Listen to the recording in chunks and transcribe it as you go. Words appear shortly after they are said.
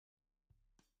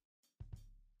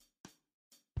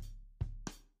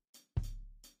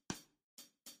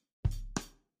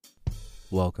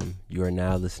Welcome. You are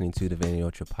now listening to the Vanity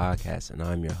Ultra podcast, and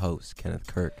I'm your host, Kenneth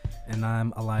Kirk. And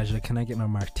I'm Elijah. Can I get my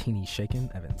martini shaken,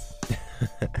 Evans?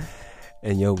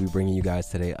 And we bringing you guys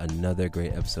today another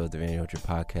great episode of the Vanity Ultra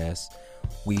podcast.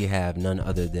 We have none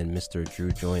other than Mr.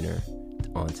 Drew Joyner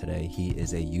on today. He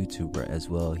is a YouTuber as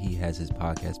well. He has his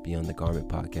podcast, Beyond the Garment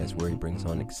Podcast, where he brings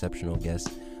on exceptional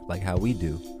guests like how we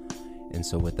do. And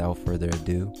so without further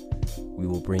ado, we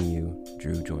will bring you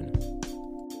Drew Joyner.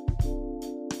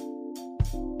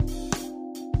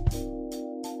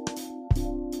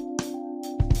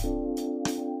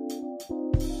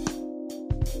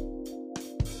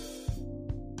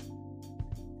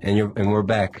 And we're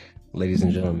back, ladies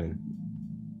and gentlemen,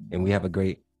 and we have a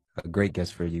great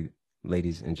guest for you,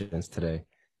 ladies and gents, today.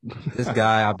 This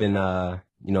guy, I've been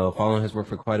following his work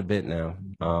for quite a bit now.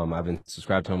 I've been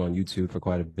subscribed to him on YouTube for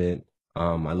quite a bit.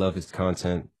 I love his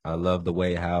content. I love the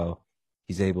way how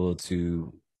he's able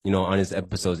to, on his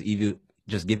episodes, even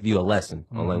just give you a lesson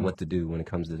on like what to do when it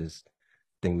comes to this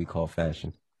thing we call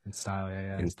fashion In style,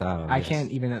 yeah. In style, I yes.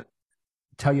 can't even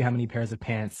tell you how many pairs of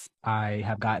pants I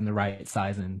have gotten the right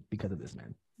size in because of this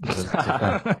man.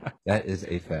 That is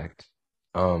a fact.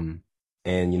 And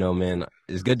man,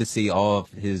 it's good to see all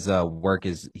of his work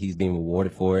he's being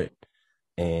rewarded for it.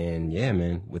 And yeah,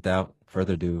 man, without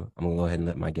further ado, I'm gonna go ahead and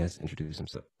let my guest introduce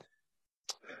himself.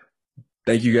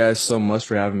 Thank you guys so much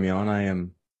for having me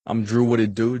on. I'm Drew. What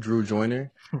it do? Drew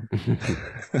Joyner.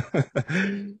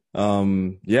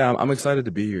 I'm excited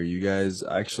to be here. You guys,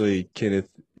 actually, Kenneth,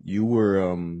 you were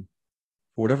for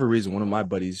whatever reason, one of my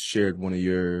buddies shared one of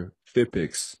your fit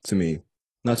pics to me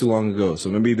not too long ago. So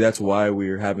maybe that's why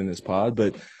we're having this pod.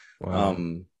 But Wow.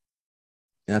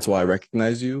 that's why I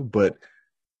recognize you. But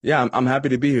yeah, I'm happy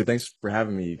to be here. Thanks for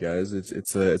having me, you guys.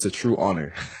 It's a true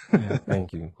honor. Yeah,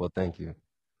 thank you. Well, thank you.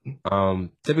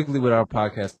 Typically with our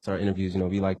podcasts, our interviews,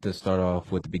 we like to start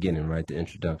off with the beginning, right? The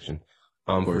introduction.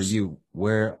 For you,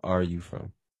 where are you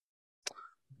from?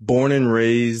 Born and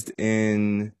raised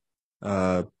in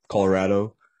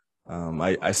Colorado.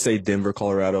 I say Denver,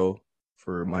 Colorado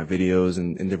for my videos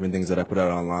and different things that I put out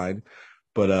online.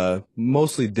 But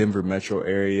mostly Denver metro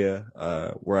area.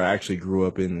 Where I actually grew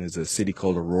up in is a city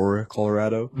called Aurora,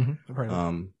 Colorado. I've heard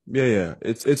of it. Yeah.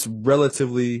 It's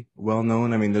relatively well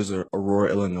known. I mean, there's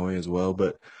Aurora, Illinois as well,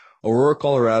 but Aurora,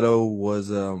 Colorado is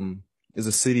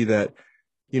a city that,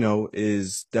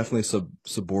 is definitely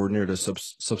subordinate or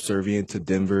subservient to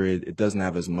Denver. It doesn't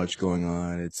have as much going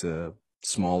on. It's a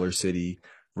smaller city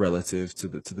relative to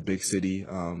the big city.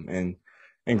 And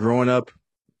growing up,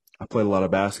 I played a lot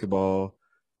of basketball,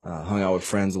 hung out with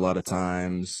friends a lot of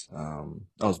times.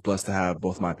 I was blessed to have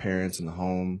both my parents in the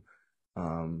home.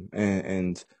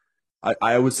 And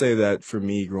I would say that for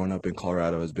me, growing up in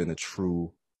Colorado has been a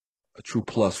true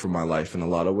plus for my life in a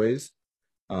lot of ways.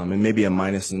 And maybe a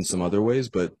minus in some other ways,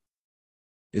 but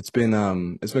it's been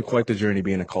quite the journey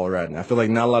being a Coloradan. I feel like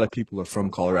not a lot of people are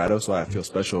from Colorado, so I feel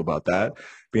special about that,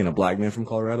 being a black man from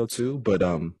Colorado too. But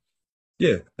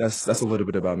yeah, that's a little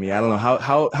bit about me. I don't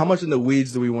know how much in the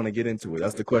weeds do we want to get into it?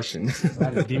 That's the question.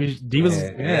 Divas,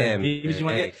 you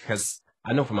want to get? Because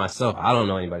I know for myself, I don't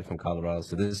know anybody from Colorado,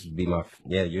 so this would be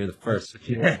you're the first.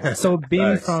 So being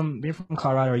Nice. from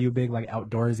Colorado, are you a big like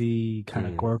outdoorsy kind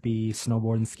of gorpy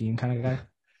snowboarding skiing kind of guy?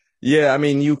 Yeah, I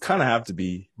mean, you kind of have to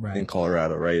be Right. in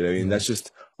Colorado, right? I mean, that's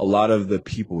just a lot of the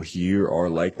people here are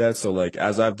like that. So like,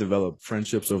 as I've developed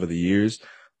friendships over the years,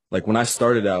 like when I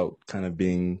started out kind of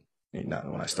being, not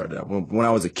when I started out, when I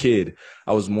was a kid,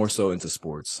 I was more so into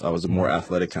sports. I was a more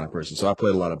athletic kind of person. So I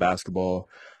played a lot of basketball.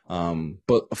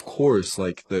 But of course,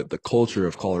 like the culture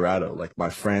of Colorado, like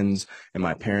my friends and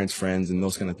my parents' friends and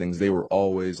those kind of things, they were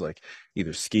always like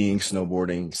either skiing,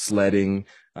 snowboarding, sledding.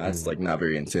 It's like not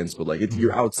very intense, but like if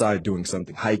you're outside doing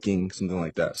something, hiking, something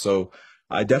like that. So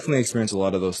I definitely experienced a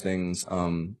lot of those things.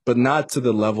 But not to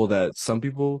the level that some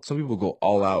people go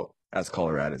all out as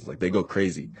Coloradans, like they go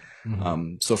crazy.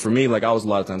 So for me, like a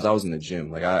lot of times I was in the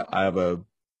gym. Like I have a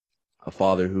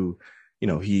father who,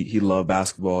 he loved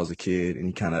basketball as a kid, and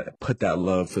he kind of put that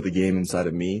love for the game inside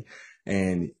of me.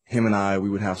 And him and we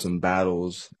would have some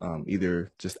battles,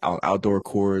 either just outdoor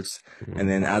courts. And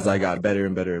then as I got better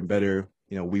and better and better,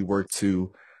 we worked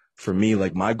for me,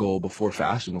 like my goal before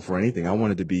fashion, before anything, I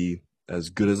wanted to be as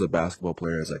good as a basketball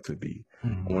player as I could be.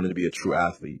 I wanted to be a true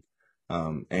athlete.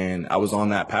 And I was on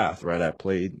that path, right? I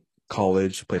played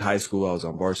college, played high school. I was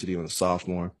on varsity when I was a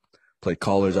sophomore, played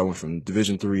college. I went from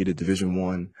Division III to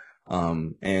Division I,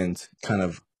 and kind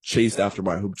of chased after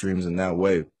my hoop dreams in that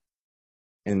way.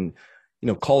 And,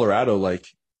 Colorado, like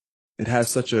it has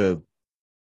such a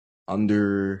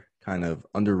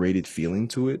underrated feeling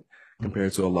to it.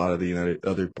 compared to a lot of the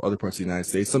other parts of the United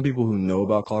States. Some people who know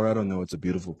about Colorado know it's a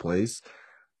beautiful place,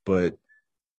 but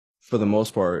for the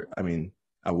most part, I mean,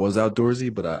 I was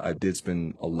outdoorsy, but I did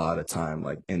spend a lot of time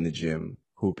like in the gym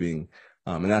hooping.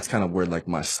 And that's kind of where like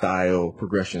my style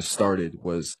progression started,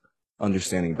 was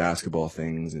understanding basketball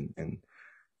things and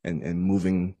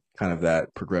moving kind of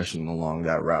that progression along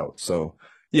that route. So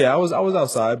yeah, I was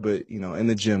outside, but in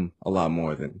the gym a lot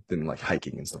more than like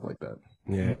hiking and stuff like that.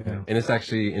 Yeah. And it's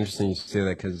actually interesting you say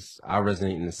that, because I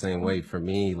resonate in the same way. For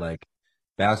me, like,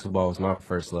 basketball was my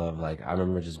first love. Like, I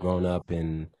remember just growing up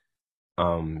and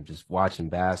just watching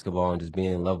basketball and just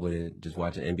being in love with it, just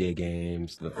watching NBA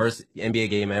games. The first NBA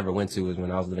game I ever went to was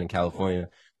when I was living in California.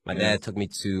 My dad took me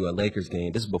to a Lakers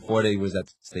game. This is before they was at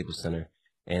the Staples Center.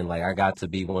 And like, I got to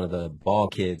be one of the ball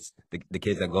kids, the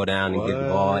kids that go down and get the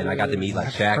ball, and I got to meet like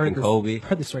Shaq and Kobe. I've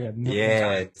heard this story a million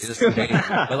Yeah, times. it's just amazing.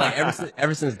 But like,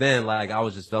 ever since then, like, I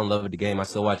was just fell in love with the game. I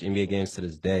still watch NBA games to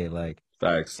this day. Like,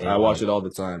 Facts. and, I watch it all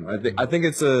the time. I think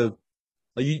it's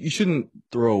like you shouldn't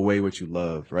throw away what you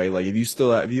love, right? Like if you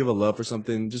have a love for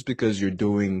something, just because you're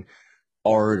doing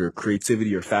art or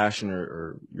creativity or fashion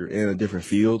or you're in a different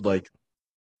field, like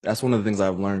that's one of the things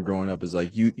I've learned growing up, is like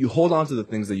you hold on to the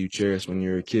things that you cherish when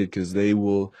you're a kid, because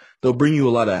they'll bring you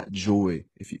a lot of joy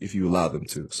if you allow them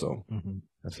to. So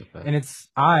that's a fact.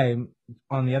 And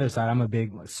on the other side, I'm a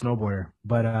big like, snowboarder,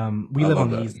 but we I live love on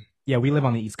the that. east. Yeah, we live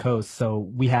on the East Coast, so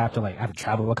we have to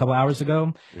travel a couple hours to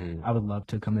go. Mm. I would love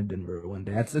to come to Denver one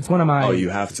day. It's one of my. Oh, you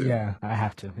have to. Yeah, I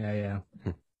have to. Yeah.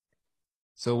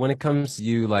 So when it comes to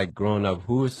you, like, growing up,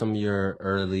 who are some of your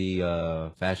early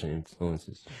fashion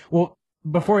influences? Well,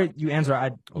 before you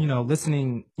answer,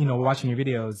 listening, watching your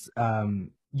videos,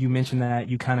 you mentioned that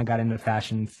you kind of got into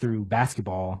fashion through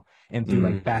basketball and through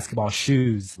like basketball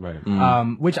shoes, Right.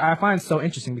 which I find so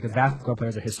interesting, because basketball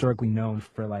players are historically known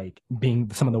for like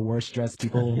being some of the worst dressed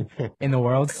people in the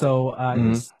world. So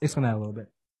explain that a little bit.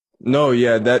 No,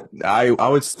 yeah, that I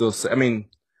would still say. I mean,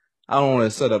 I don't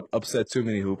want to upset too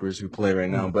many hoopers who play right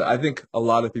now, but I think a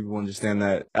lot of people understand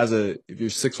that if you're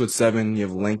 6'7", you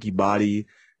have a lanky body,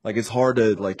 like it's hard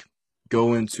to like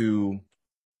go into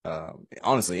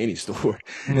honestly any store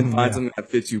and find something that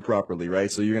fits you properly, right?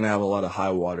 So you're gonna have a lot of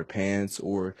high water pants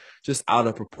or just out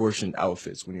of proportion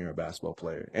outfits when you're a basketball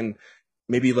player. And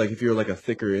maybe like if you're like a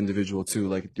thicker individual too,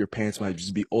 like your pants might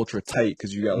just be ultra tight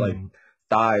because you got like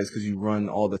thighs because you run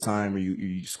all the time or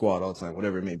you squat all the time,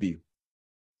 whatever it may be.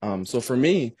 So for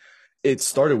me, it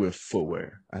started with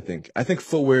footwear. I think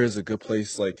footwear is a good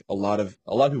place. Like a lot of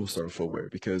people start with footwear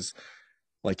because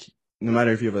like no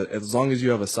matter if you have as long as you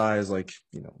have a size like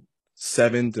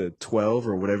 7 to 12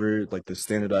 or whatever like the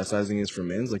standardized sizing is for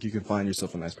men's, like you can find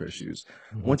yourself a nice pair of shoes.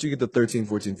 Once you get to 13,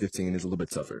 14, 15, it's a little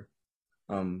bit tougher.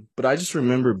 But I just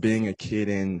remember being a kid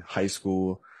in high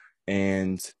school,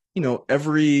 and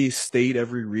every state,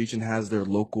 every region has their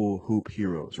local hoop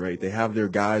heroes, right? They have their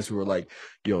guys who are like,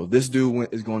 yo, this dude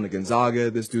is going to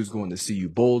Gonzaga, this dude's going to CU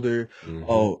Boulder.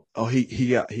 Oh,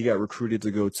 he got recruited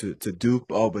to go to Duke.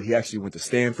 Oh, but he actually went to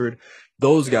Stanford.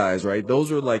 Those guys, right?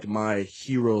 Those are like my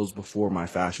heroes before my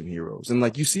fashion heroes. And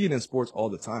like you see it in sports all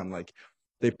the time. Like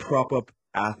they prop up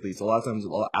athletes. A lot of times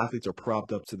athletes are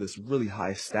propped up to this really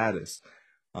high status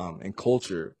and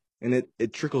culture. And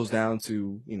it trickles down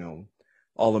to,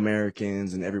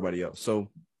 All-Americans and everybody else. So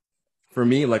for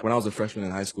me, like when I was a freshman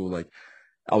in high school, like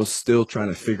I was still trying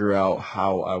to figure out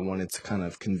how I wanted to kind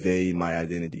of convey my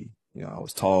identity. I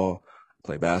was tall,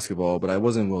 played basketball, but I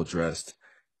wasn't well dressed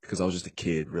because I was just a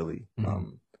kid, really.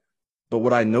 But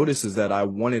what I noticed is that I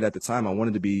wanted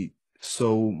to be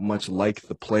so much like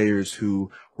the players who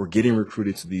were getting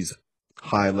recruited to these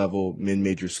high-level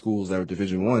mid-major schools that were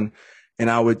Division I. And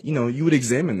I would, you would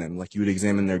examine them, like you would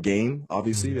examine their game,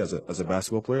 obviously, as a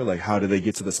basketball player. Like, how do they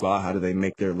get to the spot? How do they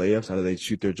make their layups? How do they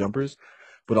shoot their jumpers?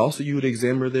 But also you would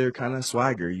examine their kind of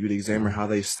swagger. You would examine how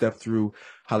they step through,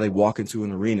 how they walk into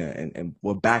an arena and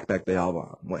what backpack they have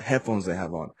on, what headphones they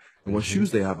have on, and what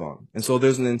shoes they have on. And so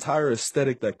there's an entire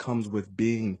aesthetic that comes with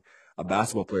being a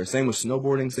basketball player. Same with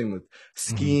snowboarding, same with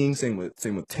skiing, same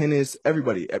with tennis,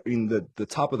 everybody. I mean, the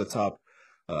top of the top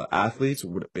athletes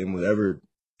in whatever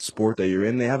sport that you're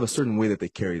in, they have a certain way that they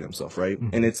carry themselves, right?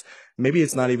 And it's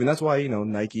not even, that's why,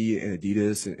 Nike and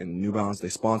Adidas and New Balance, they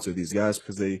sponsor these guys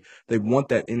because they want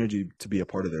that energy to be a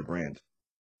part of their brand.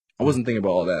 I wasn't thinking about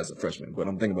all that as a freshman, but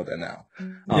I'm thinking about that now.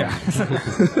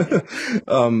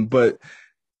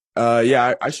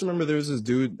 I just remember there was this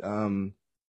dude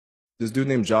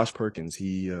named Josh Perkins.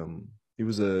 He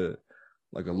was a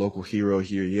local hero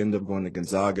here. He ended up going to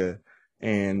Gonzaga.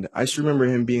 And I just remember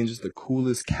him being just the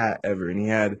coolest cat ever. And he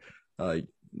had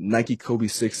Nike Kobe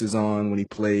 6s on when he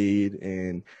played.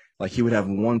 And Like he would have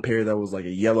one pair that was like a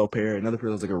yellow pair, another pair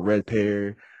that was like a red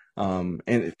pair.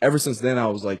 And ever since then, I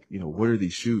was like, what are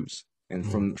these shoes? And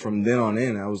from then on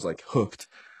in, I was like hooked.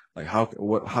 Like how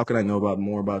could I know about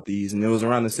more about these? And it was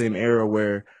around the same era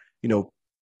where,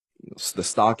 the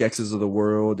StockX's of the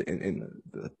world and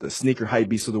the sneaker hype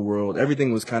beasts of the world,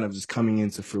 everything was kind of just coming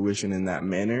into fruition in that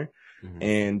manner.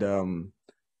 And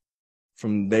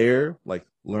from there, like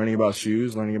learning about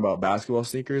shoes, learning about basketball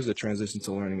sneakers, it transitioned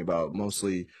to learning about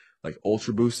mostly like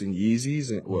Ultra Boost and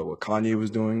Yeezys and what Kanye was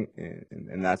doing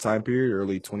in that time period,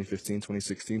 early 2015,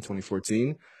 2016,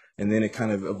 2014. And then it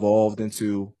kind of evolved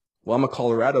into, well, I'm a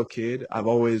Colorado kid. I've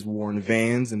always worn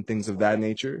Vans and things of that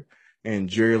nature. And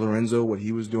Jerry Lorenzo, what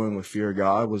he was doing with Fear of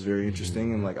God was very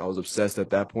interesting. And like, I was obsessed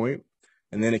at that point.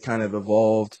 And then it kind of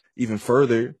evolved even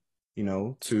further,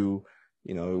 to,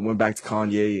 it went back to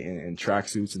Kanye and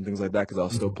tracksuits and things like that because I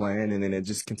was still playing. And then it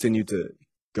just continued to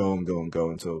go and go and go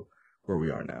until where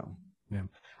we are now. Yeah.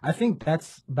 I think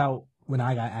that's about when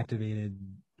I got activated.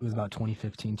 It was about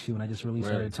 2015 too. And I just really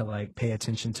started to like pay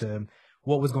attention to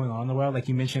what was going on in the world. Like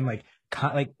you mentioned, like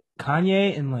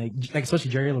Kanye and like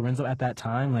especially Jerry Lorenzo at that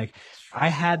time. Like I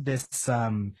had this,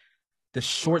 the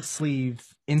short sleeve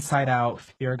inside out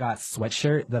Fear God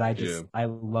sweatshirt that I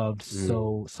loved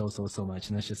so much.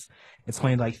 And it's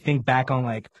funny to like think back on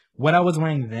like what I was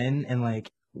wearing then and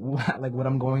like what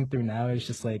I'm going through now. It's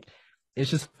just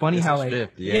funny how like,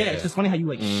 it's just funny how you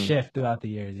like shift throughout the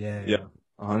years. Yeah.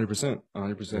 100%.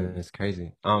 100%. It's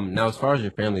crazy. Now as far as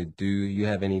your family, do you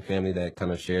have any family that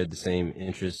kind of shared the same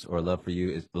interests or love for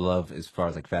you as far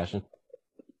as like fashion?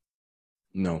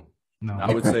 No.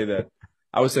 I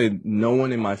would say no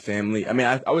one in my family. I mean,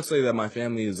 I would say that my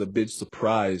family is a bit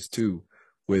surprised too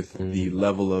with the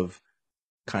level of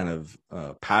kind of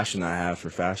passion I have for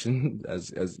fashion as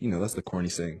that's the corny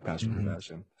saying, passion for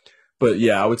fashion. But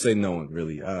yeah, I would say no one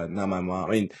really, not my mom.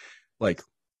 I mean, like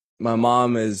my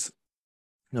mom is,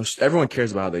 everyone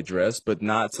cares about how they dress, but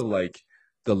not to like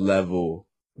the level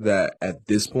that at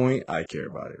this point I care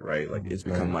about it, right? Like it's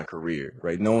become my career,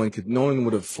 right? No one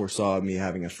would have foresaw me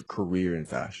having a career in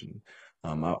fashion.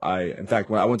 In fact,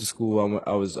 when I went to school,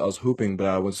 I was hooping, but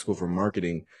I went to school for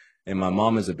marketing, and my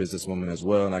mom is a businesswoman as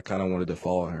well, and I kind of wanted to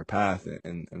follow in her path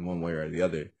in one way or the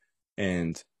other.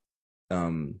 And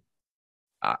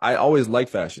I always liked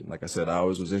fashion. Like I said, I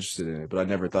always was interested in it, but I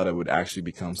never thought it would actually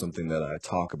become something that I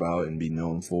talk about and be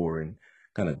known for and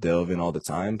kind of delve in all the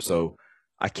time. So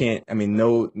I can't, I mean,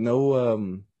 no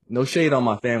shade on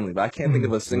my family, but I can't think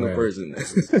of a single person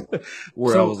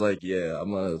where I was like, yeah,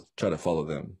 I'm going to try to follow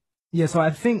them. Yeah. So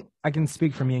I think I can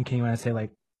speak for me and Kenny when I say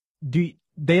like, they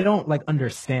don't like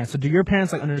understand. So do your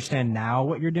parents like understand now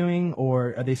what you're doing,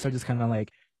 or are they still just kind of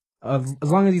like, as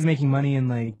long as he's making money and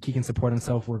like he can support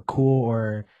himself, we're cool,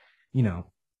 or,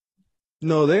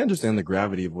 No, they understand the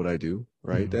gravity of what I do,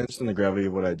 right? They understand the gravity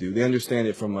of what I do. They understand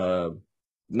it from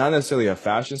not necessarily a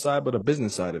fashion side, but a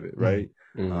business side of it, right?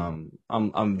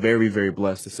 I'm very, very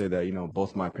blessed to say that,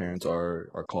 both my parents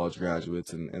are college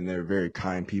graduates and they're very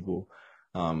kind people.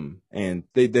 And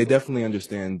they definitely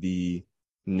understand the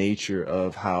nature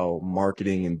of how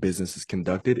marketing and business is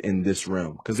conducted in this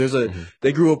realm. Cause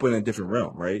they grew up in a different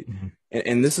realm, right?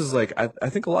 And this is like, I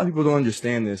think a lot of people don't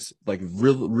understand this, like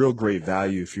real great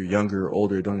value. If you're younger or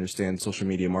older, don't understand social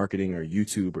media marketing or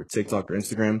YouTube or TikTok or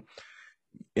Instagram.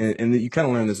 And you kind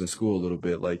of learn this in school a little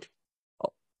bit. Like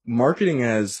marketing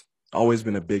has always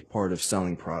been a big part of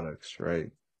selling products, right?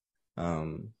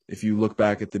 If you look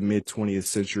back at the mid 20th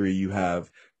century, you have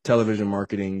television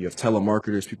marketing, you have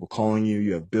telemarketers, people calling you,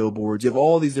 you have billboards, you have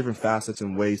all these different facets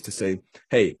and ways to say,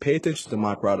 hey, pay attention to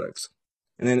my products.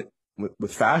 And then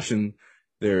with fashion,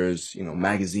 there's,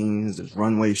 magazines, there's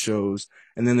runway shows,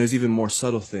 and then there's even more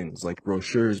subtle things like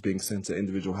brochures being sent to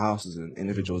individual houses and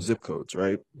individual zip codes,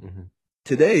 right?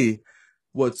 Today,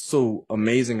 what's so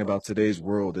amazing about today's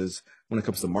world is when it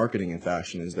comes to marketing and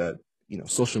fashion is that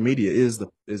social media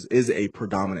is a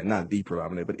predominant, not the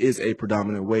predominant, but is a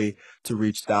predominant way to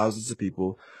reach thousands of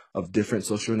people of different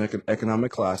social and economic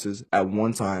classes at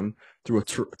one time through a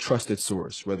trusted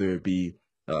source, whether it be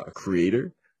a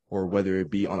creator or whether it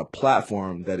be on a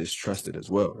platform that is trusted as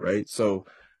well, right? So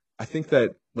I think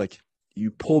that like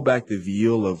you pull back the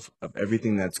veil of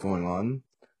everything that's going on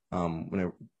when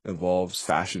it involves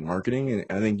fashion marketing, and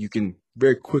I think you can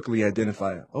very quickly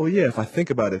identify, oh yeah, if I think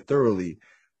about it thoroughly,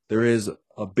 there is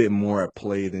a bit more at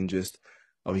play than just,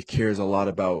 oh, he cares a lot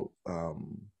about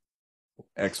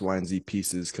X, Y, and Z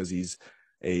pieces because he's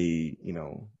a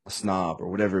snob or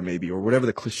whatever it may be, or whatever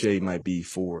the cliche might be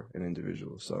for an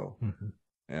individual. So,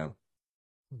 yeah.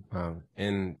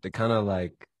 And to kind of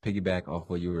like piggyback off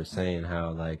what you were saying,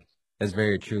 how like That's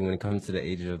very true. When it comes to the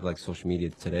age of like social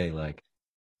media today, like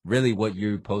really what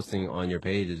you're posting on your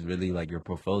page is really like your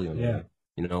portfolio. Yeah. Man.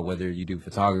 You know, whether you do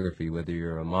photography, whether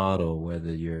you're a model,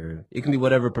 whether it can be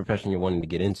whatever profession you're wanting to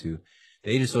get into.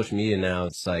 The age of social media now,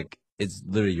 it's like, it's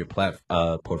literally your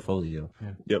portfolio.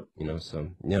 Yeah. Yep. You know,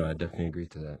 so yeah, I definitely agree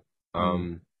to that.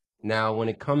 Now when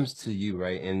it comes to you,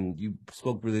 right, and you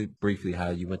spoke really briefly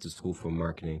how you went to school for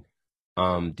marketing.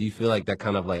 Do you feel like that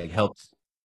kind of like helped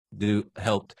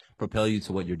propel you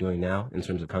to what you're doing now in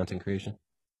terms of content creation?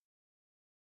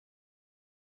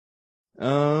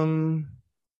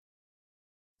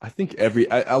 I think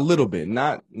a little bit,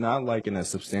 not like in a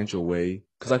substantial way,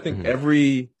 because I think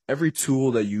every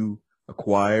tool that you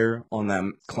acquire on that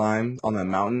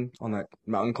mountain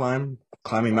climb,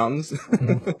 climbing mountains,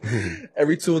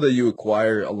 every tool that you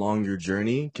acquire along your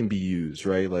journey can be used,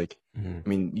 right? Like, I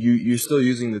mean, you're still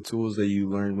using the tools that you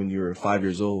learned when you were 5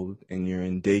 years old and you're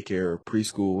in daycare or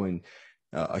preschool, and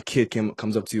a kid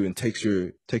comes up to you and takes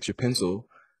your pencil.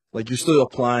 Like, you're still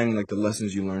applying like the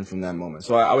lessons you learned from that moment.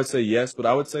 So I would say yes, but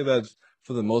I would say that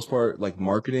for the most part, like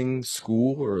marketing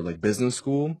school or like business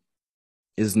school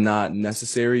is not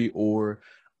necessary or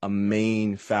a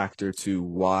main factor to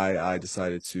why I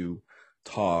decided to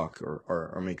talk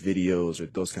or make videos or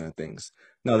those kind of things.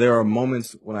 Now, there are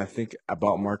moments when I think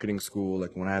about marketing school,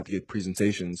 like when I have to give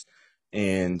presentations,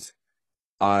 and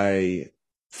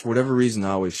for whatever reason, I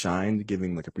always shined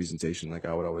giving like a presentation. Like,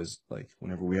 I would always, like,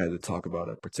 whenever we had to talk about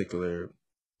a particular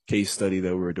case study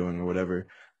that we were doing or whatever,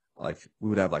 like we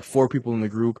would have like 4 people in the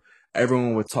group.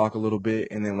 Everyone would talk a little bit.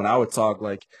 And then when I would talk,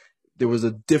 like, there's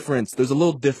a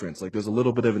little difference. Like, there's a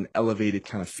little bit of an elevated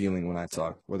kind of feeling when I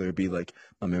talk, whether it be like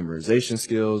my memorization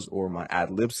skills or my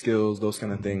ad lib skills, those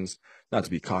kind of things, not to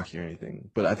be cocky or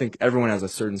anything. But I think everyone has a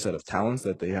certain set of talents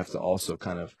that they have to also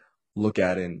kind of look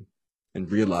at and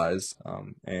realize.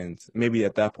 And maybe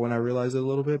at that point I realized it a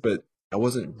little bit, but I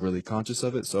wasn't really conscious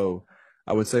of it. So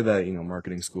I would say that,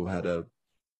 marketing school had a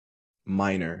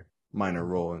minor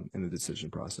role in the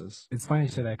decision process. It's funny you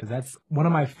say that because that's one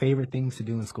of my favorite things to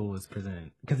do in school is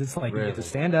present. Because it's like you get to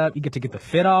stand up, you get to get the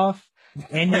fit off,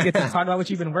 and you get to talk about what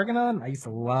you've been working on. I used to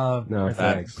love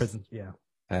present. Yeah.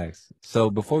 Thanks. So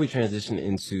before we transition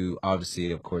into,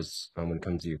 obviously, of course, when it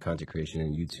comes to your content creation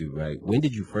and YouTube, right? When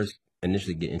did you first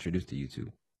initially get introduced to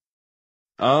YouTube?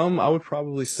 I would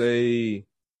probably say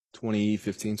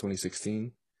 2015,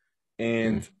 2016.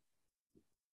 And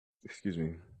excuse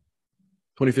me.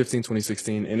 2015,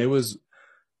 2016, and it was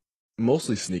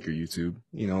mostly sneaker YouTube.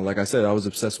 Like I said, I was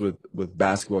obsessed with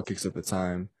basketball kicks at the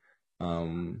time.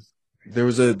 There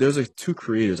was 2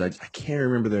 creators. I can't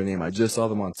remember their name. I just saw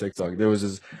them on TikTok. There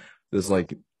was this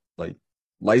like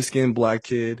light-skinned black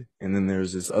kid, and then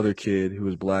there's this other kid who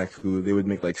was black who they would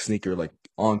make like sneaker like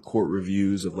on-court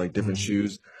reviews of like different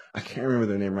shoes. I can't remember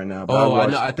their name right now. But I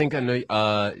know. I think I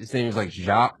know. His name is like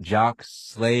Jacques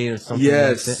Slade or something.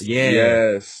 Yes. Like that. Yeah.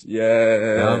 Yes.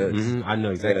 Yep. I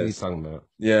know exactly what he's talking about.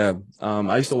 Yeah.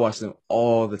 I used to watch them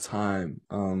all the time.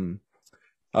 I'd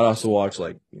also watch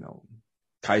like,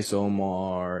 Kais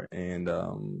Omar and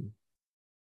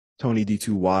Tony D2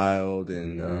 Wild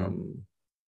and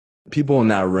people in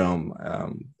that realm,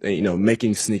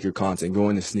 making sneaker content,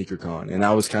 going to SneakerCon. And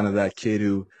I was kind of that kid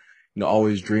who,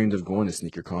 always dreamed of going to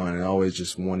SneakerCon and always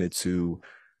just wanted to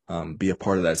be a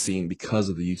part of that scene because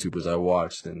of the YouTubers I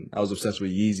watched. And I was obsessed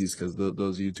with Yeezys because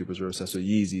those YouTubers were obsessed with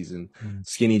Yeezys and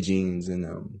skinny jeans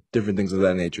and different things of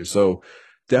that nature. So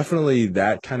definitely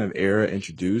that kind of era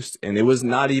introduced. And it was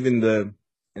not even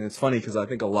and it's funny because I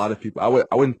think a lot of people,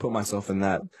 I wouldn't put myself in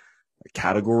that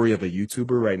category of a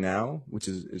YouTuber right now, which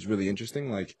is really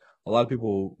interesting. Like, a lot of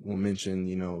people will mention,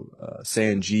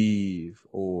 Sanjeev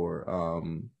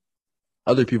or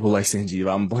other people like Sanjeev,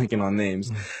 I'm blanking on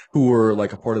names, who were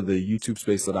like a part of the YouTube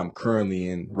space that I'm currently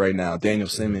in right now, Daniel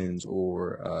Simmons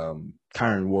or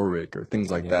Kyron Warwick or things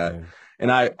like that.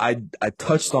 And I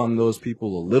touched on those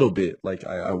people a little bit. Like,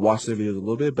 I watched their videos a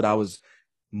little bit, but I was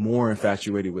more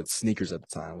infatuated with sneakers at the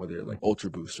time, whether like Ultra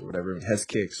Boost or whatever, Hes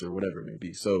Kicks or whatever it may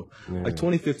be. So like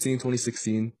 2015,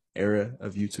 2016 era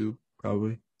of YouTube,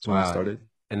 probably. That's when I started.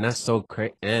 And that's so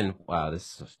crazy. And wow,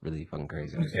 this is really fucking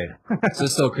crazy. Okay. So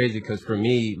it's so crazy because for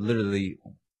me, literally,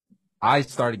 I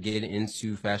started getting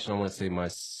into fashion, I want to say my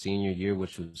senior year,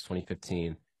 which was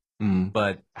 2015.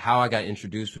 But how I got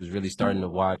introduced was really starting to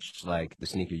watch like the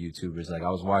sneaker YouTubers. Like, I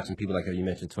was watching people like you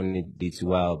mentioned, Tony D2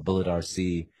 Wild, Bullet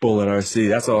RC.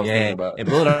 That's all I was thinking about. And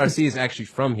Bullet RC is actually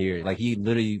from here. Like, he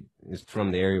literally is from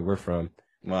the area we're from.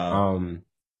 Wow.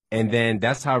 And then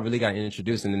that's how I really got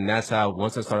introduced. And then that's how,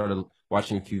 once I started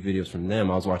watching a few videos from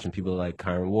them, I was watching people like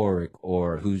Kyron Warwick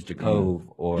or Who's Jacob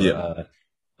or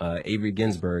Avery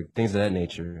Ginsburg, things of that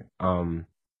nature.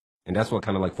 And that's what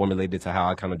kind of like formulated to how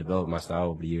I kind of developed my style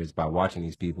over the years by watching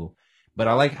these people. But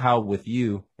I like how with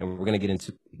you, and we're gonna get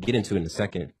into it in a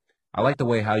second. I like the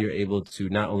way how you're able to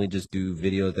not only just do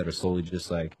videos that are solely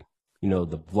just like,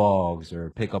 the vlogs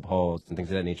or pickup hauls and things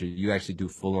of that nature. You actually do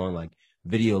full on like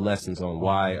video lessons on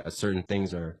why certain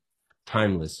things are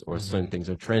timeless or certain things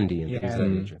are trendy and things of that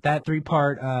nature. That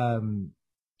 3-part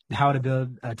how to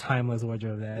build a timeless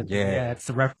wardrobe. It's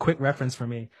a quick reference for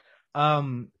me.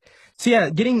 So yeah,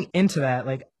 getting into that,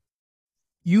 like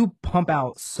you pump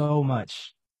out so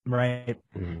much, right?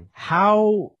 Mm-hmm.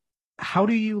 How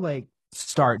do you like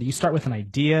start? Do you start with an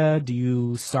idea? Do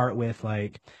you start with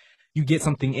like you get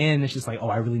something in, it's just like, oh,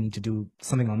 I really need to do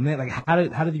something on that. Like how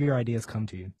did your ideas come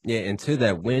to you? Yeah, and to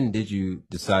that, when did you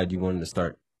decide you wanted to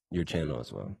start your channel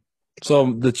as well?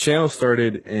 So the channel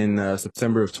started in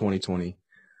September of 2020.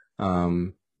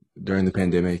 During the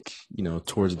pandemic,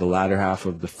 towards the latter half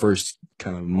of the first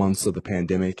kind of months of the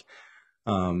pandemic.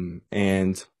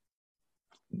 And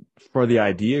for the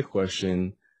idea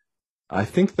question, I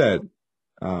think that,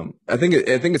 I think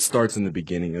it starts in the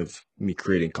beginning of me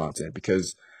creating content,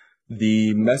 because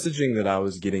the messaging that I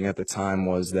was getting at the time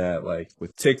was that, like,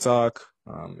 with TikTok,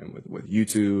 and with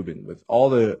YouTube and with all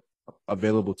the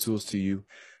available tools to you,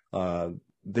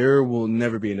 there will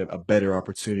never be a better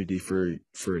opportunity for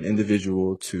an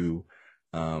individual to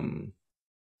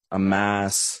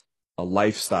amass a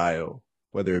lifestyle,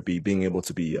 whether it be being able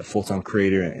to be a full-time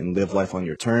creator and live life on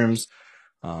your terms,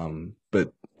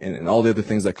 but and all the other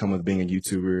things that come with being a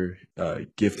YouTuber,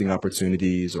 gifting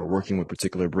opportunities or working with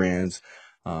particular brands,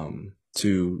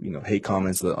 to hate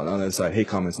comments on the other side, hate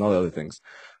comments and all the other things.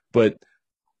 But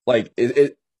like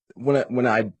when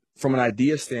I from an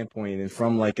idea standpoint and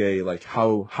from like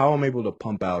how I'm able to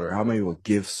pump out or how I'm able to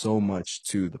give so much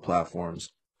to the platforms,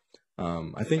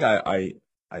 I think I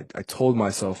told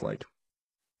myself, like,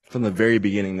 from the very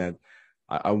beginning that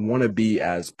I want to be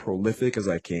as prolific as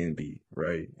I can be,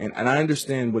 right? And I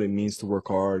understand what it means to work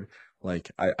hard.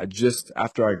 Like I just,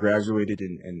 after I graduated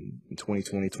in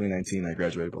 2020, 2019, I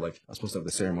graduated, but like I was supposed to have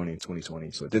the ceremony in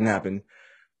 2020, so it didn't happen.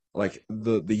 Like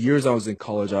the years I was in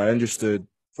college, I understood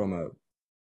from a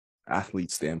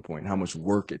athlete standpoint how much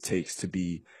work it takes to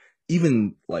be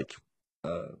even like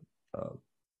a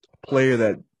player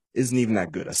that isn't even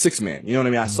that good, a six man. You know what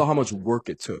I mean? I saw how much work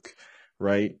it took,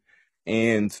 right?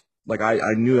 And like I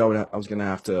knew I was gonna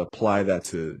have to apply that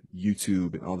to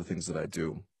YouTube and all the things that I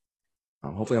do.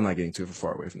 Hopefully, I'm not getting too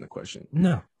far away from the question.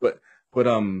 No, but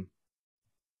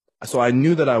so I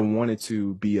knew that I wanted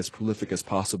to be as prolific as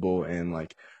possible, and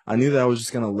like I knew that I was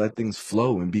just gonna let things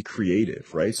flow and be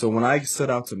creative, right? So when I set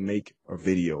out to make a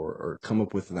video or come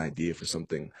up with an idea for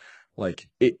something, like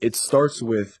it starts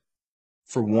with,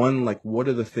 for one, like, what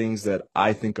are the things that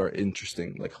I think are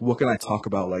interesting? Like, what can I talk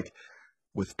about, like,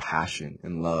 with passion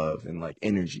and love and like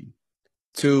energy?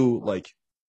 Two, like,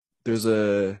 there's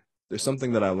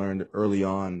something that I learned early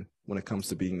on when it comes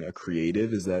to being a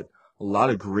creative, is that a lot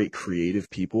of great creative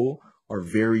people are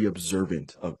very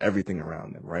observant of everything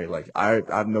around them, right? Like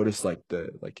I've noticed, like,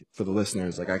 for the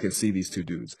listeners, like I can see these two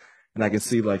dudes and I can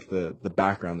see like the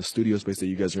background, the studio space that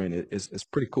you guys are in is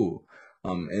pretty cool.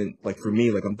 And like for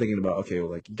me, like I'm thinking about, okay,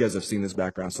 well, like you guys have seen this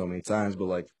background so many times, but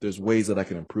like there's ways that I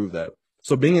can improve that.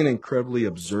 So being an incredibly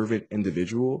observant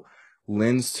individual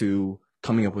lends to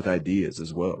coming up with ideas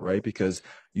as well, right? Because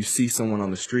you see someone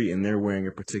on the street and they're wearing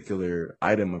a particular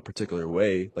item a particular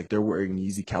way, like they're wearing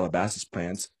Yeezy Calabasas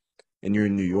pants, and you're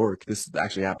in New York. This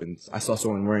actually happens. I saw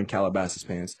someone wearing Calabasas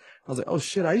pants. I was like, oh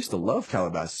shit, I used to love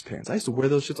Calabasas pants. I used to wear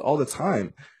those shits all the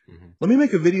time. Mm-hmm. Let me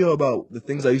make a video about the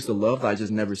things I used to love that I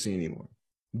just never see anymore.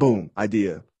 Boom,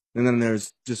 idea. And then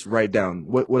there's just write down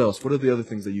what else? What are the other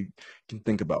things that you can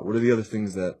think about? What are the other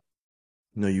things that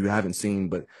you haven't seen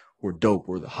but were dope,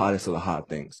 were the hottest of the hot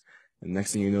things? And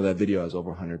next thing you know, that video has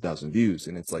over 100,000 views.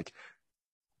 And it's like,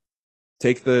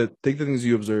 take the things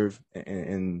you observe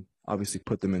and obviously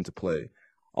put them into play.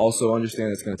 Also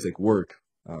understand it's going to take work,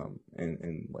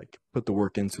 and like put the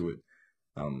work into it.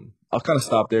 I'll kind of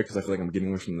stop there because I feel like I'm getting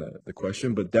away from the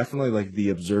question, but definitely like the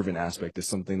observant aspect is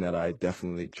something that I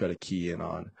definitely try to key in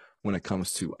on when it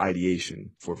comes to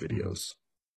ideation for videos.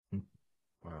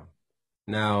 Wow.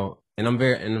 Now, I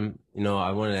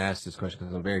wanted to ask this question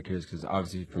because I'm very curious, because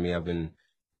obviously for me, I've been,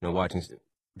 watching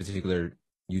particular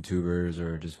YouTubers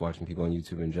or just watching people on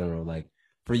YouTube in general. Like,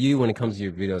 for you, when it comes to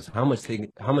your videos, how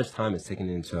much time is taken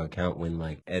into account when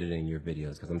like editing your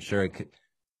videos? Because I'm sure it could,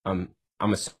 I'm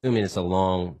assuming it's a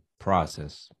long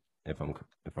process.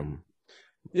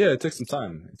 Yeah, it takes some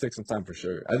time. It takes some time for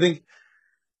sure. I think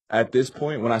at this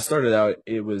point, when I started out,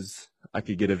 it was I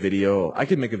could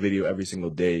make a video every single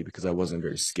day because I wasn't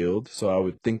very skilled. So I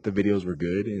would think the videos were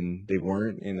good and they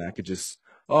weren't. And I could just,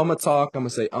 oh, I'm gonna talk, I'm gonna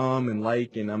say and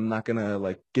like, and I'm not gonna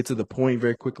like get to the point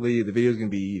very quickly. The video's gonna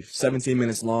be 17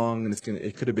 minutes long and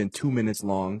it could have been 2 minutes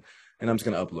long, and I'm just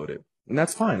gonna upload it. And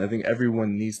that's fine. I think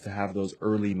everyone needs to have those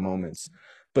early moments.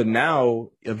 But now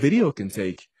a video can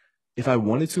take, if I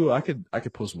wanted to, I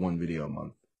could post one video a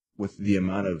month with the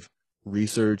amount of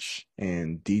research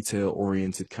and detail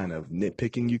oriented kind of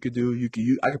nitpicking you could do.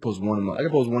 I could post one a month. I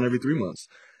could post one every 3 months.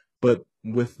 But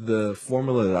with the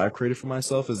formula that I've created for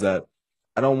myself is that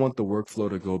I don't want the workflow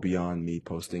to go beyond me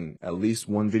posting at least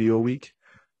one video a week.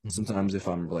 Sometimes if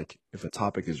a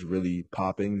topic is really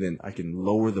popping, then I can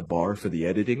lower the bar for the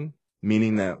editing,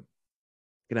 meaning that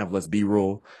I can have less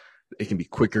B-roll. It can be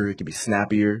quicker. It can be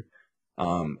snappier.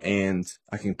 And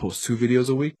I can post 2 videos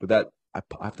a week, but that I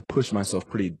have to push myself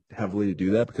pretty heavily to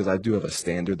do that because I do have a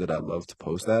standard that I love to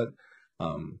post at.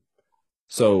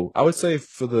 So I would say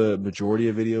for the majority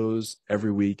of videos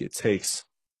every week, it takes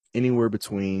anywhere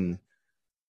between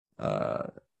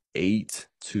 8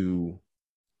 to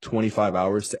 25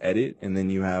 hours to edit. And then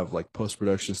you have like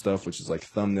post-production stuff, which is like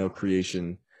thumbnail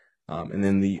creation. And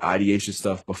then the ideation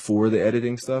stuff before the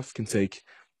editing stuff can take,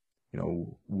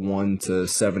 1 to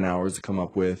 7 hours to come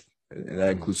up with. And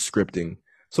that includes scripting.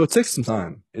 So it takes some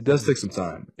time. It does take some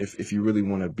time if you really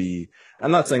want to be.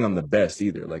 I'm not saying I'm the best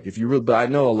either. Like but I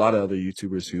know a lot of other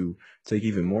YouTubers who take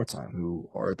even more time, who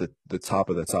are at the top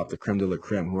of the top, the creme de la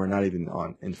creme, who are not even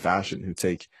in fashion, who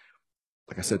take,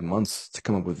 like I said, months to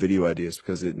come up with video ideas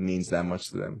because it means that much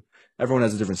to them. Everyone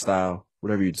has a different style.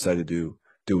 Whatever you decide to do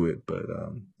it. But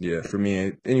yeah, for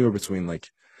me, anywhere between like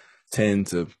 10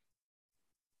 to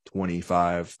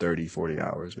 25, 30, 40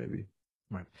 hours maybe.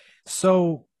 Right.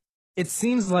 So it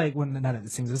seems like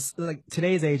it's like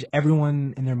today's age,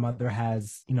 everyone and their mother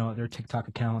has, their TikTok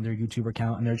account, their YouTube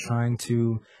account, and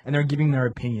they're giving their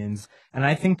opinions. And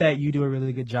I think that you do a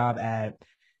really good job at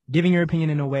giving your opinion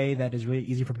in a way that is really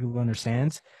easy for people to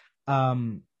understand.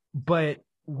 But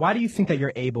why do you think that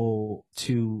you're able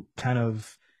to kind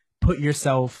of put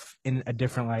yourself in a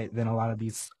different light than a lot of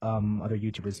these other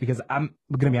YouTubers? Because I'm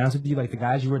going to be honest with you, like the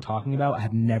guys you were talking about, I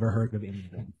have never heard of any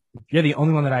of them. You're the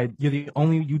only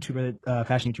YouTuber,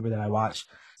 fashion YouTuber that I watch.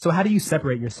 So how do you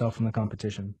separate yourself from the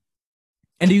competition?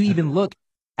 And do you even look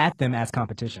at them as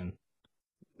competition?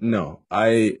 No,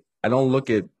 I don't look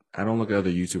at other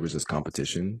YouTubers as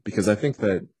competition because I think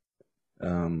that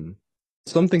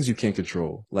some things you can't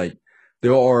control. Like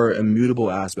there are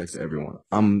immutable aspects to everyone.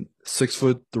 I'm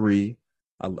 6'3".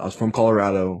 I was from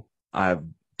Colorado. I have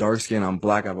dark skin. I'm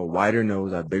black. I have a wider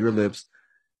nose. I have bigger lips.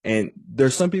 And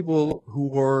there's some people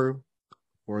who are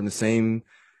in the same,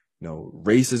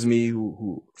 race as me,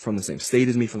 who from the same state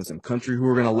as me, from the same country, who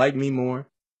are gonna like me more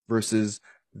versus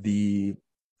the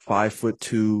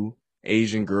 5'2"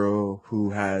 Asian girl who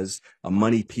has a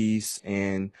money piece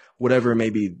and whatever it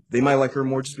may be. They might like her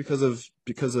more just because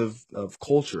of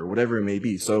culture, whatever it may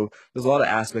be. So there's a lot of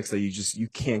aspects that you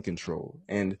can't control,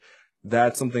 and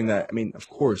that's something that of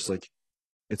course, like.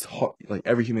 It's hard. Like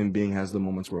every human being has the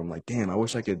moments where I'm like, damn, I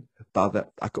wish I could have thought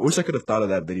of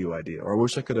that video idea, or I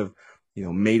wish I could have,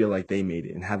 made it like they made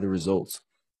it and had the results.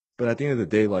 But at the end of the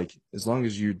day, like as long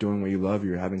as you're doing what you love,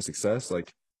 you're having success,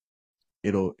 like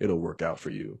it'll work out for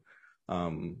you.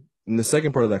 And the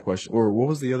second part of that question, or what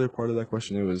was the other part of that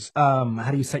question? It was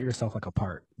how do you set yourself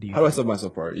apart? How do I set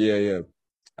myself apart? Yeah.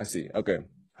 I see. Okay.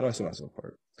 How do I set myself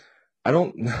apart? I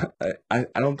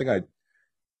don't think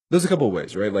there's a couple of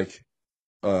ways, right? Like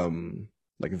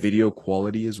video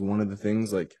quality is one of the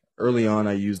things. Like early on,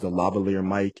 I used the lavalier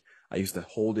mic. I used to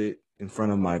hold it in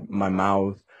front of my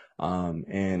mouth.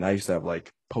 And I used to have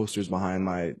like posters behind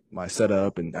my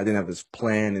setup, and I didn't have this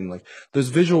plan. And like, there's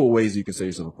visual ways you can set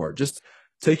yourself apart. Just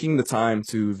taking the time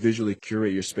to visually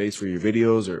curate your space for your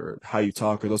videos or how you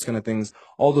talk or those kind of things,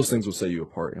 all those things will set you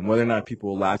apart. And whether or not people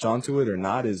will latch onto it or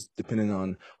not is dependent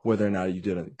on whether or not you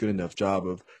did a good enough job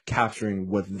of capturing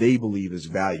what they believe is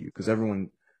value, because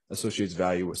everyone associates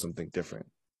value with something different.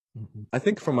 Mm-hmm. I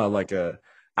think from a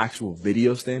actual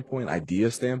video standpoint,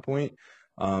 idea standpoint,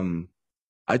 I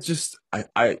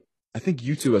think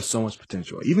YouTube has so much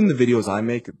potential. Even the videos I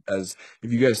make, as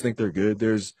if you guys think they're good,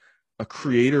 there's a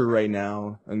creator right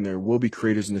now, and there will be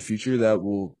creators in the future that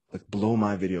will like blow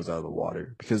my videos out of the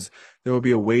water, because there will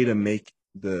be a way to make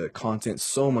the content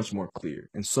so much more clear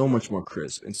and so much more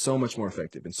crisp and so much more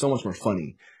effective and so much more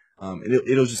funny.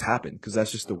 It'll just happen because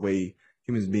that's just the way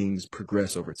human beings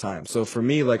progress over time. So for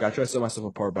me, like I try to set myself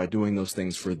apart by doing those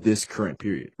things for this current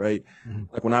period, right? Mm-hmm.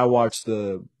 Like when I watch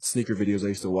the sneaker videos I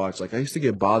used to watch, like I used to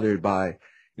get bothered by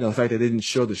you know, the fact that they didn't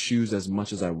show the shoes as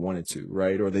much as I wanted to,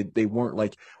 right? Or they weren't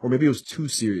like, or maybe it was too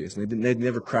serious and they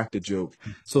never cracked a joke.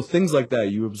 So things like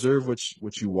that, you observe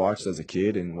what you watched as a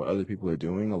kid and what other people are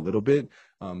doing a little bit,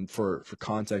 for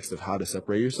context of how to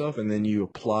separate yourself. And then you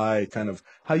apply kind of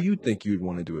how you think you'd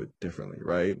want to do it differently,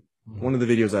 right? Mhm. One of the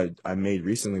videos I made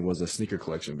recently was a sneaker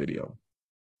collection video.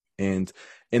 And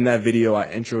in that video, I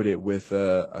introed it with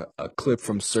a clip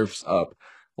from Surf's Up.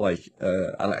 Like,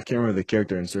 I can't remember the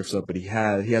character in Surf's Up, but he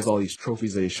has all these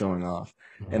trophies that he's showing off.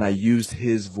 And I used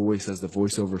his voice as the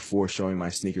voiceover for showing my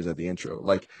sneakers at the intro.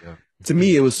 Like, Yeah. to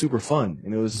me, it was super fun.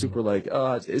 And it was super like,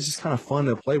 it's just kind of fun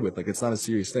to play with. Like, it's not a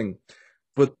serious thing.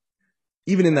 But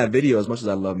even in that video, as much as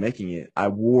I love making it, I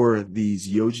wore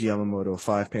these Yohji Yamamoto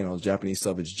 5-panel Japanese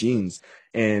selvage jeans.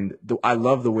 And I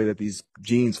love the way that these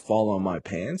jeans fall on my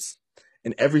pants.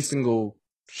 And every single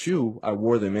shoe I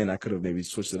wore them in, I could have maybe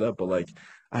switched it up. But like,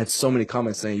 I had so many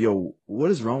comments saying, yo, what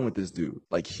is wrong with this dude?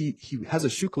 Like, he has a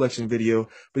shoe collection video,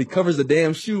 but he covers the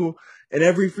damn shoe in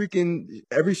every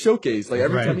showcase. Like,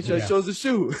 every time he shows the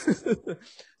shoe.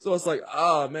 So it's like,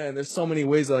 man, there's so many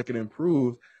ways that I can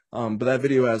improve. But that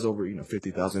video has over,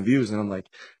 50,000 views. And I'm like,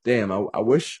 damn, I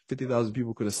wish 50,000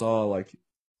 people could have saw like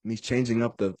me changing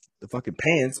up the fucking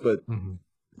pants. But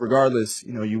regardless,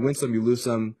 you win some, you lose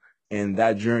some. And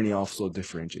that journey also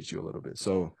differentiates you a little bit.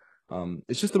 So,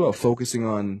 it's just about focusing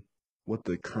on what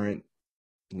the current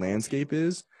landscape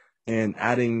is and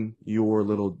adding your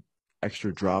little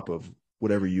extra drop of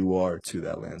whatever you are to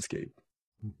that landscape.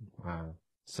 Wow.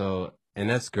 So, and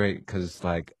that's great because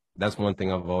like that's one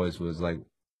thing I've always was like,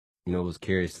 was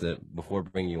curious that before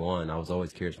bringing you on, I was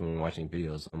always curious when watching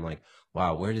videos. I'm like,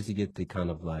 wow, where does he get the kind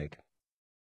of like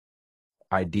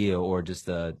idea or just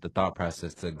the thought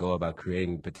process to go about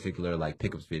creating particular like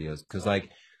pickups videos? Because like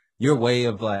your way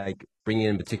of like bringing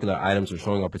in particular items or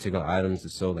showing off particular items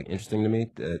is so like interesting to me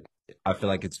that I feel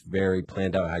like it's very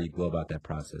planned out how you go about that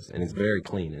process, and it's very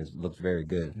clean. It looks very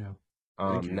good.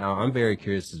 Yeah. Now I'm very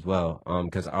curious as well,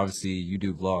 because obviously you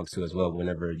do vlogs too as well.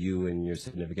 Whenever you and your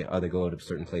significant other go to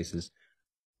certain places,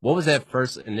 what was that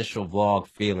first initial vlog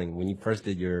feeling when you first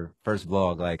did your first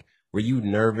vlog? Like, were you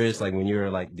nervous? Like when you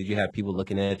were like, did you have people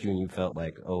looking at you and you felt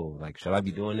like, oh, like should I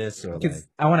be doing this? Or like,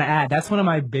 I want to add that's one of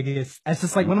my biggest. It's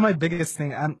just like one of my biggest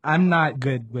things. I'm not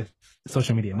good with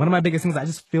social media. One of my biggest things, I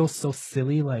just feel so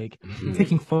silly, like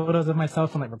taking photos of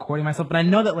myself and like recording myself. But I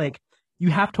know that like you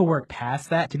have to work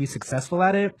past that to be successful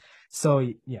at it. So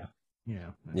yeah.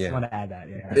 I just want to add that.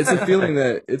 Yeah. It's a feeling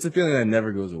that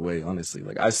never goes away, honestly.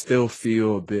 Like I still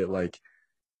feel a bit like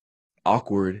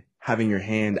awkward having your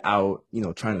hand out,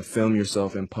 trying to film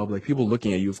yourself in public. People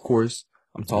looking at you, of course.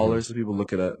 I'm taller, so people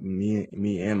look at me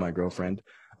and my girlfriend.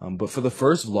 But for the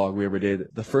first vlog we ever did,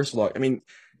 I mean,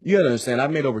 you gotta understand,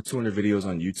 I've made over 200 videos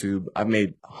on YouTube. I've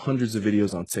made hundreds of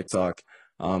videos on TikTok.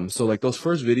 So like those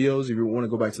first videos, if you want to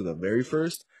go back to the very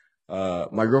first,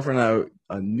 my girlfriend and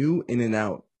I, a new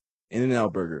In-N-Out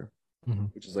burger,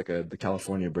 which is like the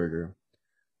California burger.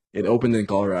 It opened in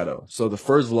Colorado. So the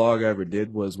first vlog I ever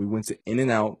did was we went to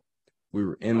In-N-Out. We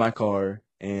were in my car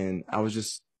and I was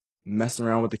just messing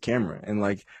around with the camera and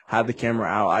like had the camera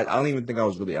out. I don't even think I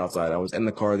was really outside. I was in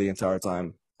the car the entire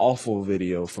time. Awful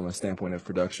video from a standpoint of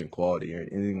production quality or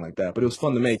anything like that, but it was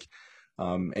fun to make.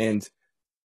 And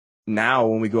now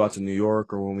when we go out to New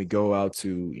York or when we go out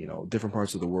to, different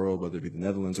parts of the world, whether it be the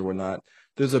Netherlands or whatnot,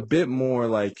 there's a bit more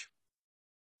like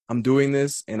I'm doing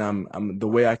this and I'm the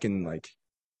way I can like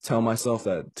tell myself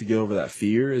that to get over that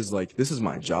fear is like, this is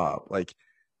my job. Like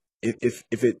if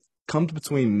it comes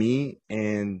between me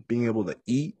and being able to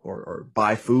eat or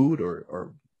buy food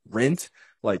or rent,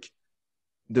 like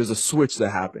there's a switch that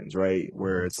happens, right?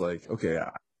 Where it's like, okay,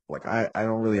 I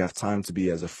don't really have time to be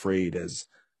as afraid as,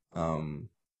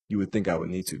 you would think I would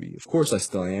need to be. Of course I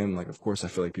still am. Like, of course I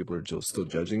feel like people are just still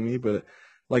judging me, but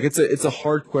like, it's a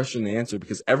hard question to answer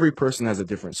because every person has a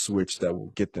different switch that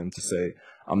will get them to say,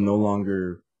 I'm no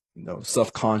longer,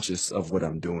 self-conscious of what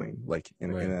I'm doing, like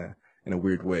in a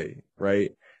weird way.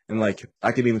 Right. And like,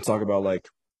 I could even talk about like,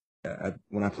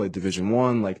 when I played Division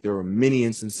I, like there were many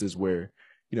instances where,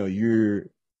 you're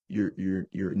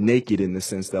naked in the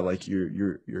sense that like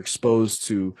you're exposed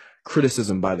to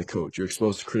criticism by the coach. You're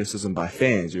exposed to criticism by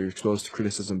fans. You're exposed to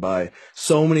criticism by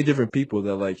so many different people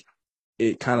that like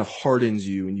it kind of hardens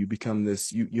you and you become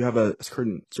this, you have a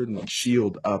certain like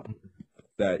shield up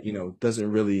that,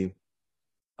 doesn't really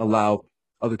allow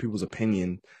other people's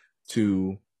opinion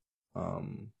to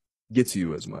get to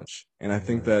you as much. And I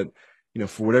think that,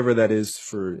 for whatever that is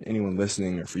for anyone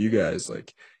listening or for you guys,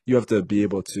 like you have to be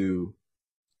able to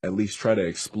at least try to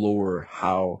explore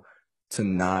how to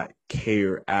not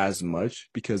care as much,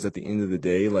 because at the end of the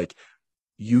day, like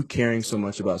you caring so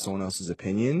much about someone else's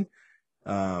opinion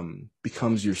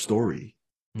becomes your story.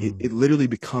 It literally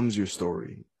becomes your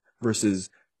story, versus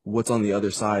what's on the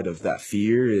other side of that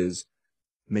fear is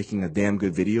making a damn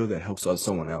good video that helps out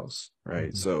someone else,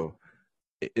 right? So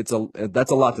that's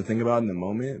a lot to think about in the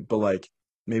moment, but like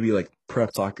maybe like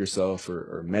prep talk yourself,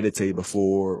 or meditate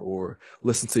before, or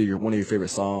listen to one of your favorite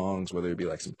songs, whether it be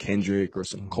like some Kendrick or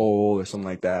some Cole or something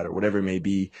like that, or whatever it may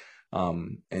be,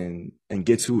 and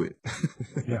get to it.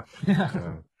 Yeah.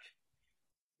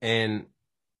 And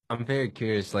I'm very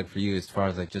curious, like for you, as far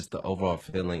as like just the overall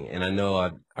feeling. And I know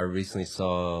I recently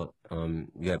saw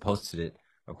you had posted it,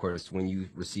 of course, when you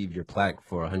received your plaque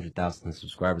for 100,000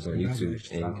 subscribers on YouTube.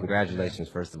 And congratulations,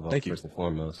 first of all, Thank you. first and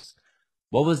foremost.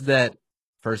 What was that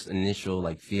first initial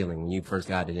like feeling when you first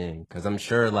got it in? Because I'm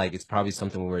sure like it's probably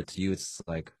something where to you it's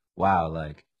like, wow,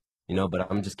 like, you know.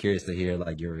 But I'm just curious to hear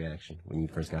like your reaction when you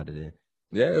first got it in.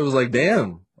 Yeah, it was like,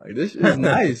 damn, like this is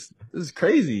nice. This is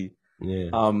crazy.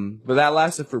 Yeah. But that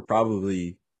lasted for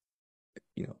probably,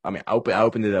 I mean, I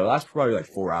opened it up. It lasted for probably like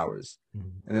 4 hours,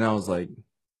 and then I was like,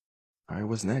 all right,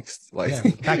 what's next?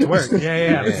 Like, back to work.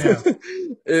 Yeah.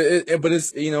 But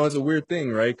it's it's a weird thing,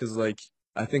 right? Because like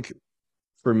I think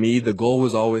for me, the goal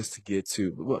was always to get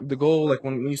to the goal. Like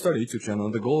when you start a YouTube channel,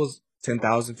 the goal is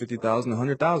 10,000, 50,000,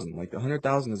 100,000. Like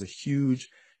 100,000 is a huge,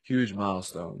 huge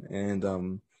milestone,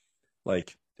 and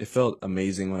like it felt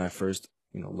amazing when I first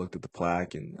looked at the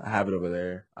plaque, and I have it over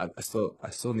there. I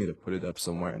still need to put it up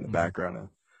somewhere in the background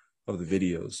of the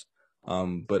videos.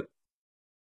 But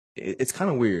it's kind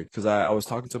of weird because I was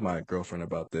talking to my girlfriend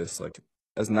about this. Like,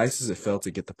 as nice as it felt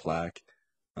to get the plaque,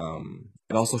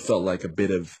 it also felt like a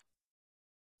bit of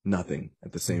nothing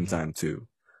at the same time too,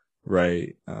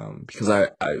 right? Because I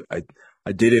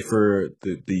did it for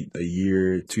a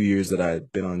year, 2 years that I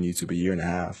had been on YouTube, a year and a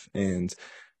half, and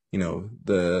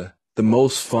the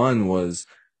most fun was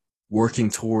working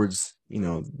towards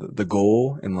the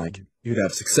goal, and like you'd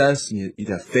have success and you'd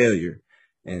have failure,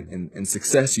 and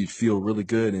success you'd feel really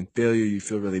good, and failure you'd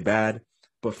feel really bad.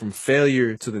 But from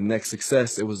failure to the next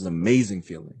success, it was an amazing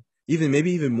feeling,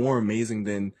 maybe even more amazing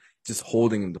than just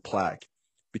holding the plaque,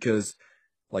 because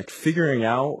like figuring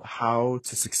out how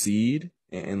to succeed,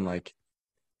 and like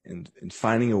and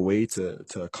finding a way to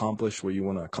accomplish what you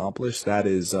want to accomplish,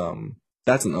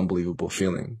 that's an unbelievable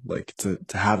feeling, like to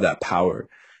have that power.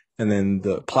 And then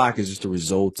the plaque is just a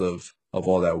result of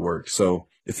all that work. So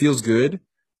it feels good.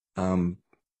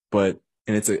 But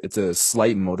and it's a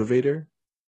slight motivator,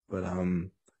 but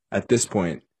at this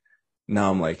point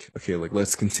now I'm like, okay, like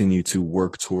let's continue to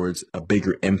work towards a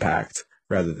bigger impact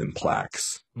rather than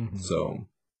plaques. So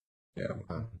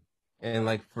yeah. And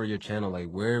like for your channel, like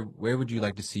where would you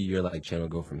like to see your like channel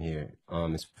go from here?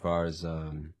 As far as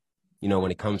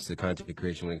when it comes to content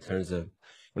creation, when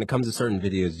it comes to certain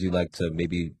videos you like to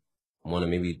maybe want to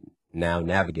maybe now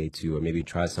navigate to, or maybe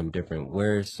try something different.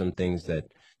 Where are some things that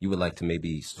you would like to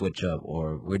maybe switch up,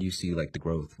 or where do you see like the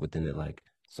growth within it like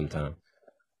sometime?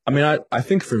 I mean, I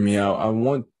think for me, I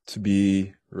want to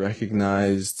be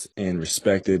recognized and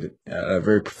respected at a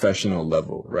very professional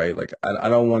level, right? Like I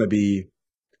don't want to be,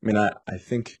 I mean, I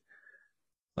think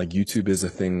like YouTube is a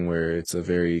thing where it's a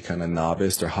very kind of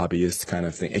novice or hobbyist kind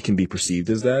of thing. It can be perceived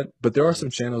as that, but there are some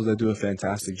channels that do a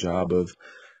fantastic job of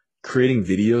creating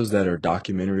videos that are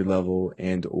documentary level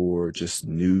and or just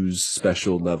news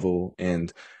special level.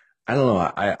 And I don't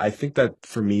know, I think that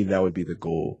for me, that would be the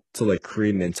goal, to like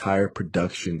create an entire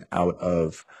production out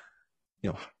of,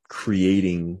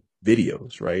 creating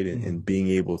videos, right? And being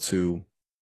able to,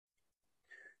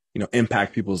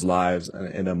 impact people's lives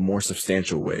in a more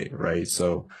substantial way, right?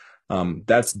 So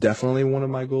that's definitely one of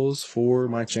my goals for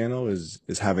my channel, is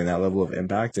having that level of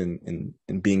impact, and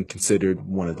being considered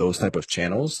one of those type of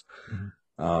channels.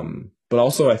 But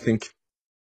also I think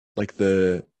like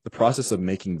the process of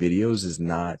making videos is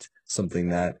not something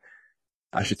that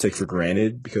I should take for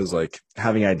granted, because like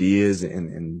having ideas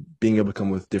and being able to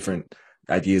come with different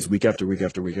ideas week after week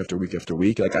after week after week after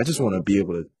week, like I just want to be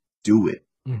able to do it,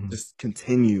 just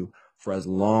continue for as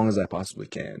long as I possibly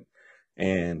can.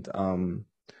 And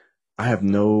I have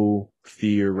no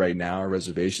fear right now or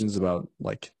reservations about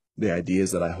like the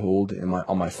ideas that I hold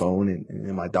on my phone and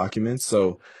in my documents.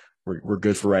 So we're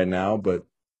good for right now, but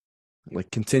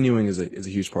like continuing is a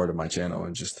huge part of my channel,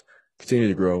 and just continue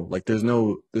to grow. Like there's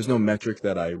no metric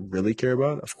that I really care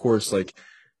about. Of course, like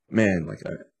man,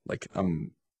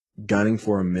 I'm gunning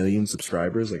for 1 million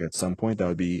subscribers. Like at some point that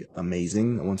would be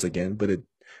amazing once again, but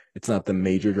it's not the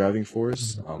major driving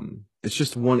force. It's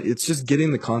just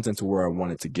getting the content to where I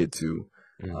want it to get to.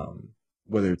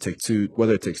 Whether it takes 2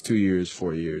 years,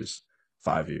 4 years,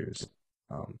 5 years,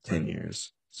 10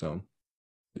 years. So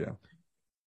yeah.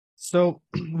 So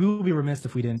we would be remiss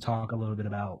if we didn't talk a little bit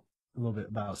about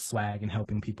swag and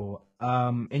helping people.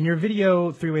 In your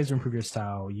video, 3 ways to improve your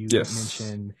style, you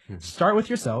mentioned start with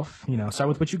yourself, start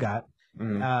with what you got.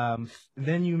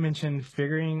 Then you mentioned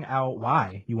figuring out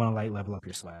why you want to like level up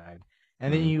your swag.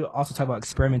 And then you also talk about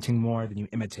experimenting more than you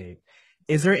imitate.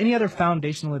 Is there any other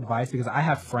foundational advice? Because I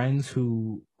have friends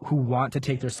who want to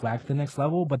take their swag to the next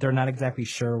level, but they're not exactly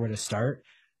sure where to start.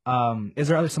 Is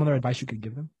there some other advice you could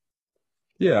give them?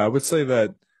 Yeah, I would say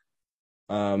that,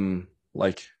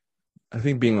 like, I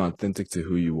think being authentic to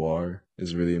who you are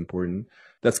is really important.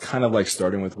 That's kind of like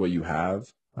starting with what you have.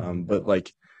 But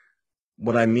like,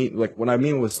 what I mean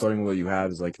with starting with what you have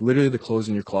is like literally the clothes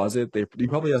in your closet. You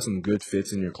probably have some good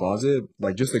fits in your closet.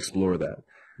 Like, just explore that.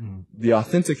 The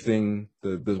authentic thing,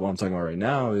 the what I'm talking about right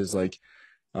now is like,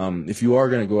 if you are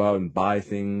going to go out and buy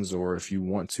things, or if you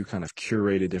want to kind of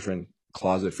curate a different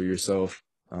closet for yourself,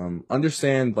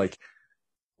 understand like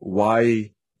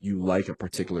why you like a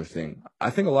particular thing.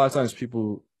 I think a lot of times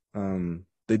people,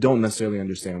 they don't necessarily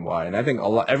understand why. And I think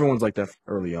everyone's like that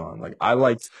early on. Like, I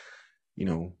liked,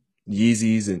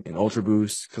 Yeezys and Ultra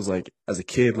Boost, because like as a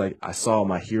kid, like I saw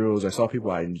my heroes, I saw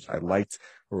people I liked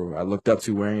or I looked up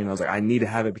to wearing it, and I was like, I need to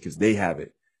have it because they have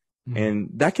it. And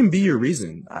that can be your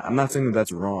reason. I'm not saying that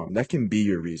that's wrong. That can be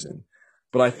your reason.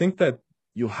 But I think that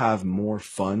you'll have more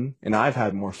fun, and I've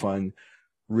had more fun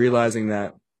realizing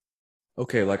that,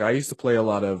 okay, like I used to play a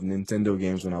lot of Nintendo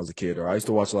games when I was a kid, or I used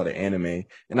to watch a lot of anime,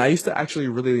 and I used to actually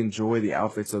really enjoy the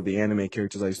outfits of the anime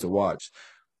characters I used to watch.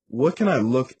 What can I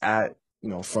look at,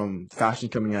 from fashion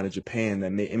coming out of Japan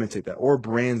that may imitate that, or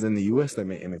brands in the US that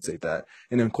may imitate that,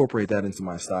 and incorporate that into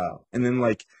my style? And then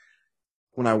like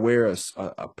when I wear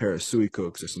a pair of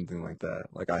Suicokes or something like that,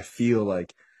 like I feel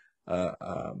like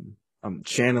I'm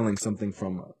channeling something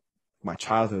from my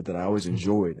childhood that I always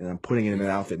enjoyed, and I'm putting it in an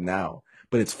outfit now.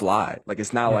 But it's fly. Like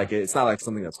it's not like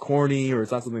something that's corny, or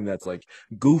it's not something that's like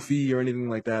goofy or anything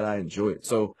like that. I enjoy it.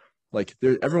 So like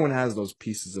everyone has those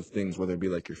pieces of things, whether it be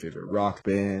like your favorite rock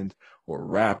band or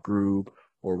rap group,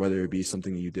 or whether it be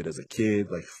something you did as a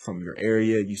kid, like from your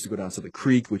area. You used to go down to the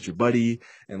creek with your buddy,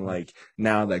 and like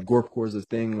now that Gorpcore is a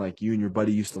thing, like you and your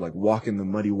buddy used to like walk in the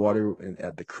muddy water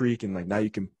at the creek, and like now you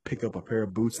can pick up a pair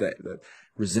of boots that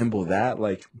resemble that.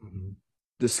 Like,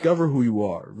 discover who you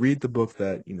are, read the book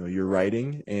that, you're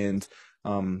writing, and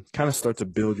kind of start to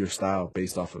build your style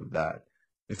based off of that,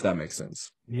 if that makes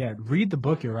sense. Yeah, read the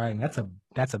book you're writing. That's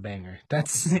a banger.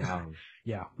 That's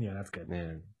yeah, that's good.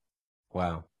 Man.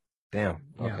 Wow. Damn.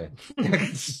 Yeah. Okay.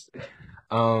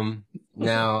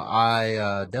 Now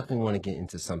I definitely want to get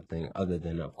into something other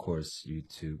than, of course,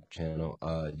 YouTube channel.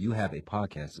 You have a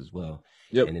podcast as well.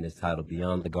 Yep. And it is titled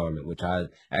Beyond the Garment, which I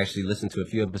actually listened to a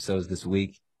few episodes this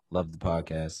week. Love the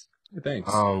podcast.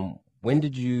 Thanks. When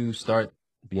did you start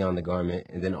Beyond the Garment?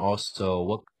 And then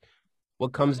also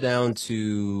what comes down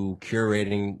to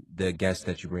curating the guests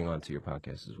that you bring onto your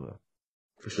podcast as well?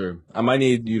 For sure. I might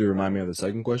need you to remind me of the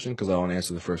second question, because I want to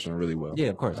answer the first one really well. Yeah,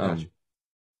 of course.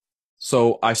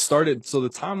 So the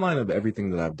timeline of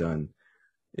everything that I've done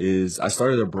is I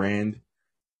started a brand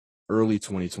early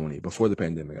 2020, before the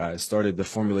pandemic. I started the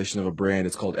formulation of a brand.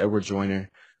 It's called Edward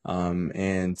Joyner.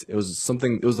 And it was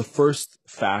the first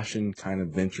fashion kind of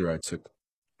venture I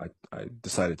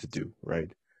decided to do.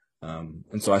 Right.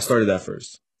 And so I started that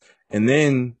first. And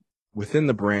then within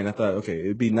the brand, I thought, okay,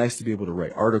 it'd be nice to be able to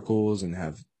write articles and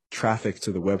have traffic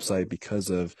to the website because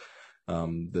of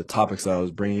the topics that I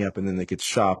was bringing up, and then they could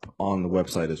shop on the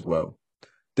website as well.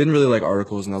 Didn't really like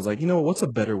articles, and I was like, what's a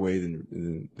better way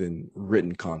than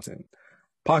written content?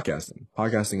 Podcasting.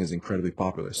 Podcasting is incredibly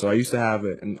popular. So I used to have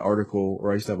an article,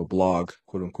 or I used to have a blog,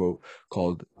 quote unquote,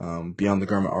 called Beyond the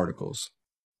Garment Articles.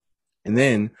 And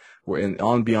then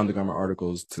on Beyond the Garment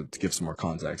Articles, to give some more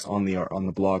context, on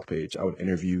the blog page, I would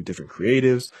interview different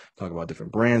creatives, talk about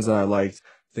different brands that I liked,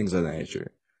 things of that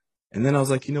nature. And then I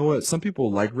was like, you know what? Some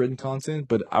people like written content,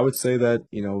 but I would say that,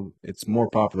 it's more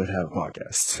popular to have a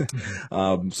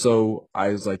podcast. So I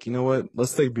was like, you know what?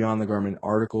 Let's take Beyond the Garment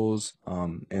Articles,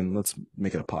 and let's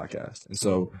make it a podcast. And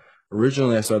so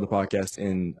originally I started the podcast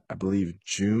in, I believe,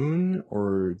 June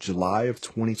or July of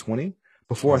 2020,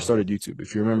 before I started YouTube.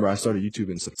 If you remember, I started YouTube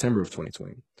in September of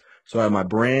 2020. So I had my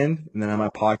brand, and then I had my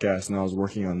podcast, and I was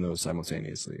working on those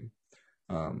simultaneously.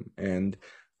 And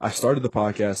I started the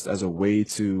podcast as a way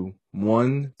to,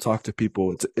 one, talk to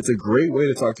people. It's a great way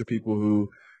to talk to people who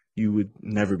you would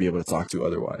never be able to talk to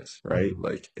otherwise, right?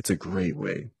 Like, it's a great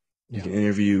way. You can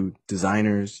interview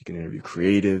designers, you can interview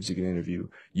creatives, you can interview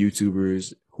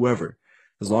YouTubers, whoever.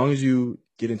 As long as you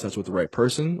get in touch with the right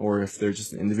person, or if they're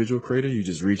just an individual creator, you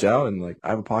just reach out and like, I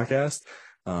have a podcast.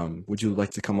 Would you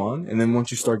like to come on? And then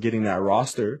once you start getting that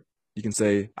roster, You can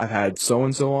say, I've had so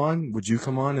and so on. Would you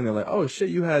come on? And they're like, oh shit,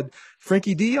 you had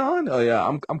Frankie D on? Oh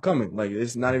yeah, I'm coming. Like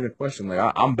it's not even a question.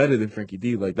 Like I'm better than Frankie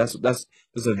D. Like that's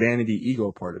a vanity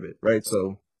ego part of it, right?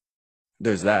 So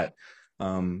there's that.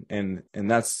 And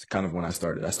that's kind of when I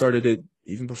started. I started it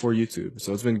even before YouTube.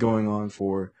 So it's been going on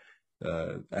for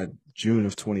at June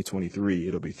of 2023,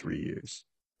 it'll be 3 years.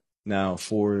 Now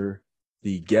for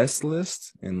the guest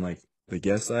list and like the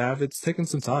guests I have, it's taken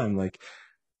some time.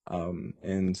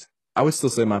 And I would still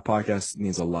say my podcast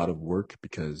needs a lot of work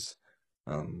because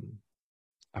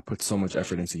I put so much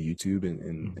effort into YouTube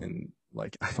and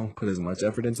like I don't put as much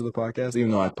effort into the podcast,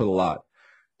 even though I put a lot.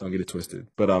 Don't get it twisted.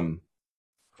 But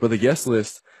for the guest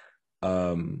list,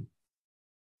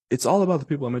 it's all about the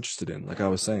people I'm interested in. Like I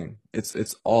was saying,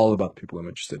 it's all about the people I'm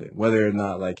interested in, whether or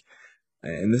not like,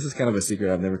 and this is kind of a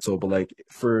secret I've never told, but like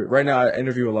for right now, I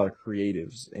interview a lot of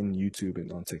creatives in YouTube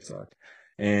and on TikTok,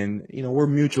 and you know we're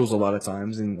mutuals a lot of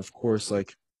times, and of course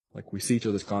like we see each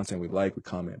other's content, we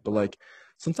comment, but like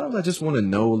sometimes I just want to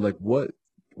know like what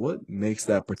makes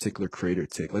that particular creator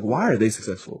tick, like why are they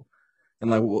successful, and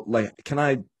like can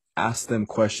I ask them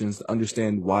questions to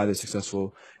understand why they're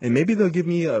successful, and maybe they'll give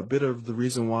me a bit of the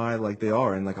reason why like they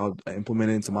are, and like I'll implement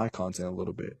it into my content a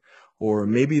little bit. Or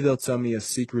maybe they'll tell me a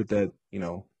secret that, you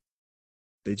know,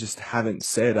 they just haven't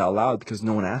said out loud because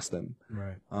no one asked them.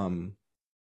 Right.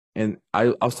 And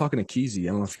I was talking to Keezy. I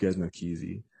don't know if you guys know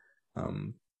Keezy.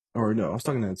 Or no, I was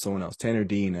talking to someone else, Tanner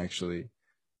Dean, actually.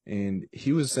 And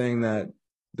he was saying that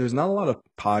there's not a lot of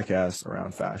podcasts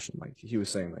around fashion. Like he was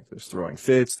saying, like there's Throwing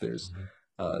Fits, there's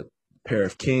Pair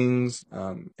of Kings.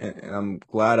 And I'm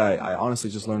glad I honestly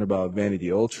just learned about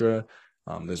Vanity Ultra.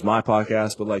 There's my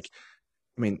podcast, but like,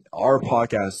 I mean, our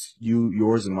podcasts,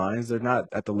 yours and mine, they're not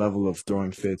at the level of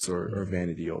Throwing Fits or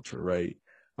Vanity Ultra, right?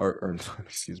 Or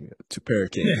excuse me, to Pair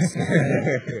of Kings.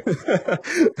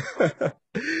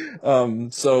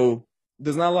 So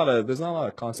there's not a lot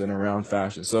of content around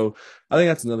fashion. So I think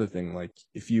that's another thing. Like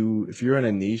if you're in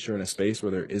a niche or in a space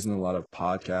where there isn't a lot of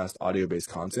podcast audio-based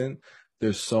content,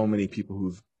 there's so many people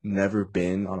who've never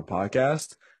been on a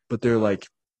podcast, but they're like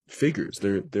figures.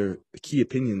 They're key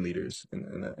opinion leaders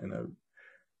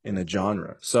in a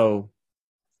genre. So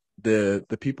the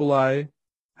people I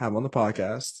have on the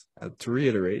podcast, to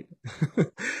reiterate,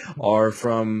 are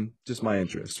from just my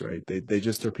interests, right? They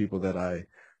just are people that I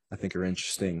think are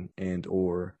interesting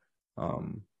or I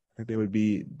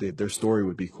think their story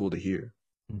would be cool to hear.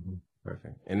 Mm-hmm.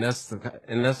 Perfect. And that's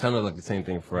kind of like the same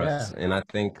thing for us. And I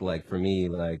think like for me,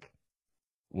 like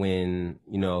when,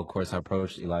 you know, of course I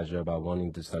approached Elijah about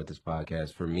wanting to start this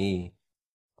podcast, for me,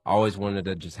 I always wanted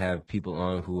to just have people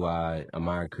on who I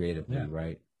admire creatively,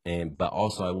 right? But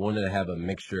also I wanted to have a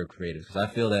mixture of creatives because I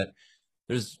feel that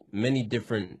there's many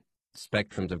different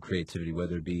spectrums of creativity,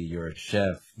 whether it be you're a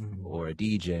chef or a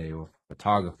DJ or a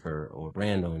photographer or a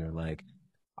brand owner. Like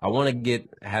I want to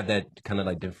have that kind of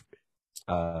like different.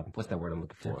 What's that word I'm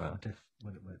looking for? I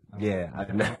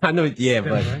know. Yeah,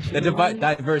 but the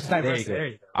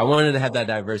diversity. I wanted to have that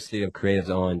diversity of creatives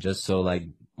on just so like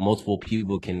multiple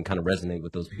people can kind of resonate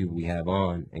with those people we have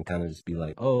on and kind of just be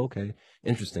like, oh, okay,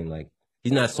 interesting. Like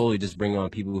he's not solely just bringing on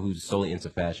people who's solely into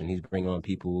fashion. He's bringing on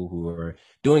people who are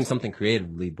doing something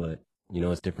creatively, but you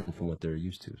know, it's different from what they're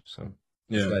used to. So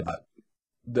yeah,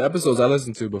 the episodes I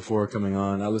listened to before coming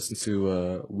on, I listened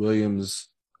to William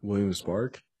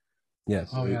Spark.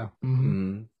 Yes. Oh yeah.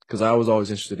 Because I was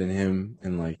always interested in him,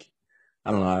 and like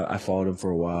I don't know, I followed him for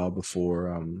a while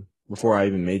before I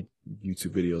even made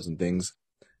YouTube videos and things.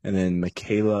 And then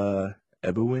Michaela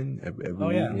Ebuin.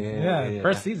 Oh yeah.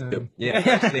 First season. Yep.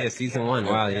 Yeah, season 1.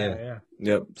 Wow, yeah.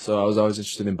 Yep. So I was always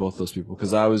interested in both those people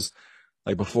because I was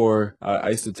like before I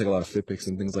used to take a lot of fit pics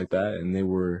and things like that, and they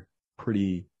were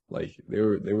pretty like they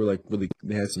were like really,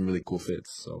 they had some really cool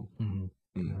fits. So.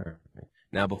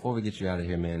 Now, before we get you out of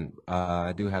here, man,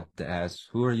 I do have to ask,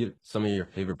 who are some of your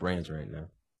favorite brands right now?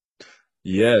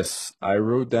 Yes, I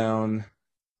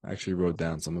actually wrote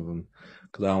down some of them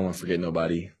because I don't want to forget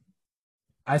nobody.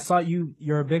 I saw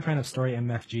you're a big fan of Story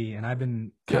MFG, and I've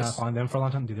been kind of following them for a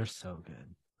long time. Dude, they're so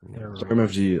good. Story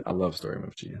MFG, I love Story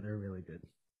MFG. Yeah, they're really good.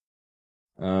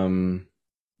 I'm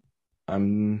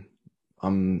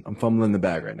fumbling the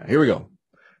bag right now. Here we go.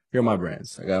 Here are my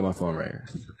brands. I got my phone right here.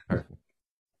 Perfect.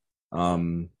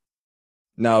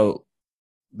 Now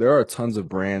there are tons of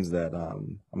brands that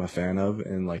I'm a fan of,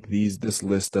 and like this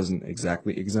list doesn't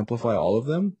exactly exemplify all of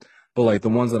them, but like the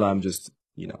ones that I'm just,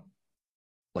 you know,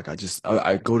 like I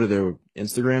go to their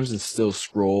Instagrams and still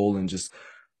scroll and just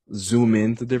zoom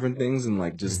into different things and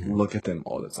like just look at them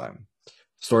all the time.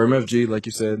 Story MFG, like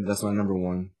you said, that's my number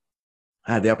one.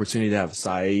 I had the opportunity to have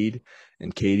Saeed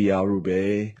and Katie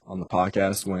Alrube on the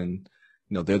podcast when,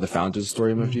 they're the founders of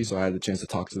Story MFG. So I had the chance to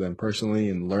talk to them personally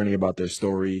and learning about their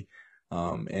story,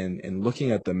 and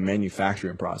looking at the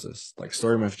manufacturing process. Like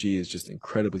Story MFG is just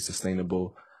incredibly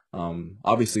sustainable.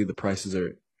 Obviously the prices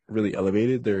are really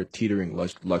elevated. They're teetering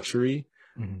luxury.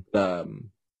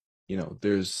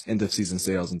 There's end of season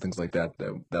sales and things like that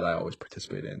I always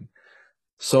participate in.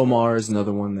 Somar is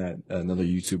another one that another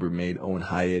YouTuber made, Owen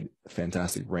Hyatt,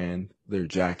 fantastic brand. Their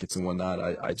jackets and whatnot,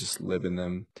 I just live in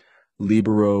them.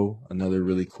 Libero, another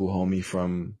really cool homie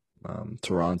from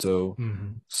Toronto.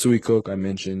 Suikook, I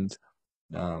mentioned,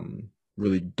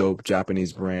 really dope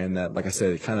Japanese brand that, like I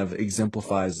said, it kind of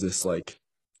exemplifies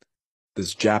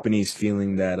this Japanese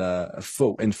feeling that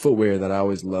in footwear that I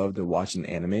always loved to watch in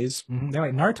animes. They're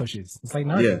like Naruto shoes. It's like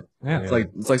Naruto. Yeah.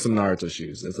 It's like some Naruto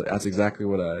shoes. That's exactly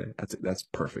what that's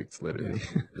perfect, literally.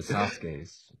 Yeah. The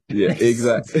Sasuke's. Yeah,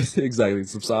 exactly.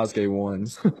 Some Sasuke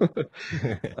ones.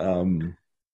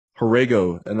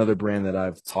 Horego, another brand that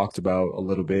I've talked about a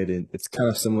little bit, and it's kind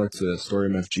of similar to Story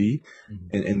MFG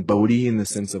and Bodhi in the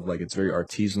sense of like it's very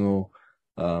artisanal.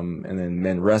 And then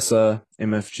Manresa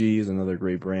MFG is another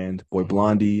great brand. Boy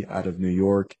Blondie out of New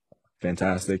York,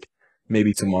 fantastic.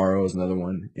 Maybe Tomorrow is another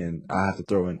one, and I have to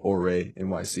throw in Ore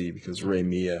NYC because Ray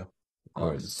Mia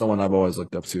is someone I've always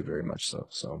looked up to very much so.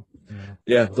 So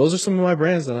yeah, those are some of my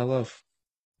brands that I love.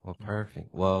 Well, perfect.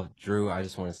 Well, Drew, I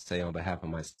just want to say on behalf of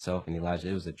myself and Elijah,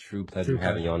 it was a true pleasure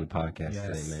having you on the podcast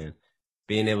today, man.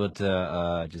 Being able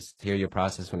to just hear your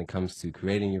process when it comes to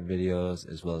creating your videos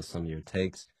as well as some of your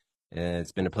takes. And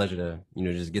it's been a pleasure to,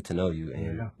 just get to know you.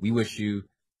 And we wish you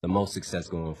the most success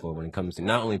going forward when it comes to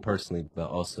not only personally,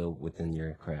 but also within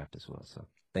your craft as well. So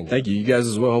thank you. You guys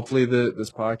as well. Hopefully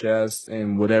this podcast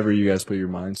and whatever you guys put your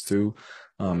minds to,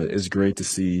 it's great to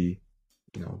see,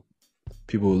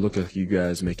 people who look like you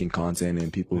guys making content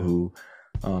and people who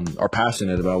are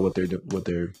passionate about what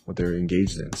they're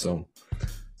engaged in. So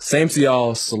same to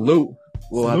y'all. Salute.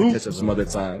 We'll have to catch up some other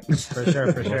time. For sure.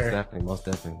 Most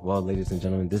definitely. Well, ladies and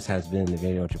gentlemen, this has been the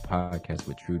Video Ultra Podcast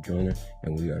with Drew Joyner,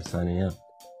 and we are signing out.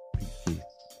 Peace.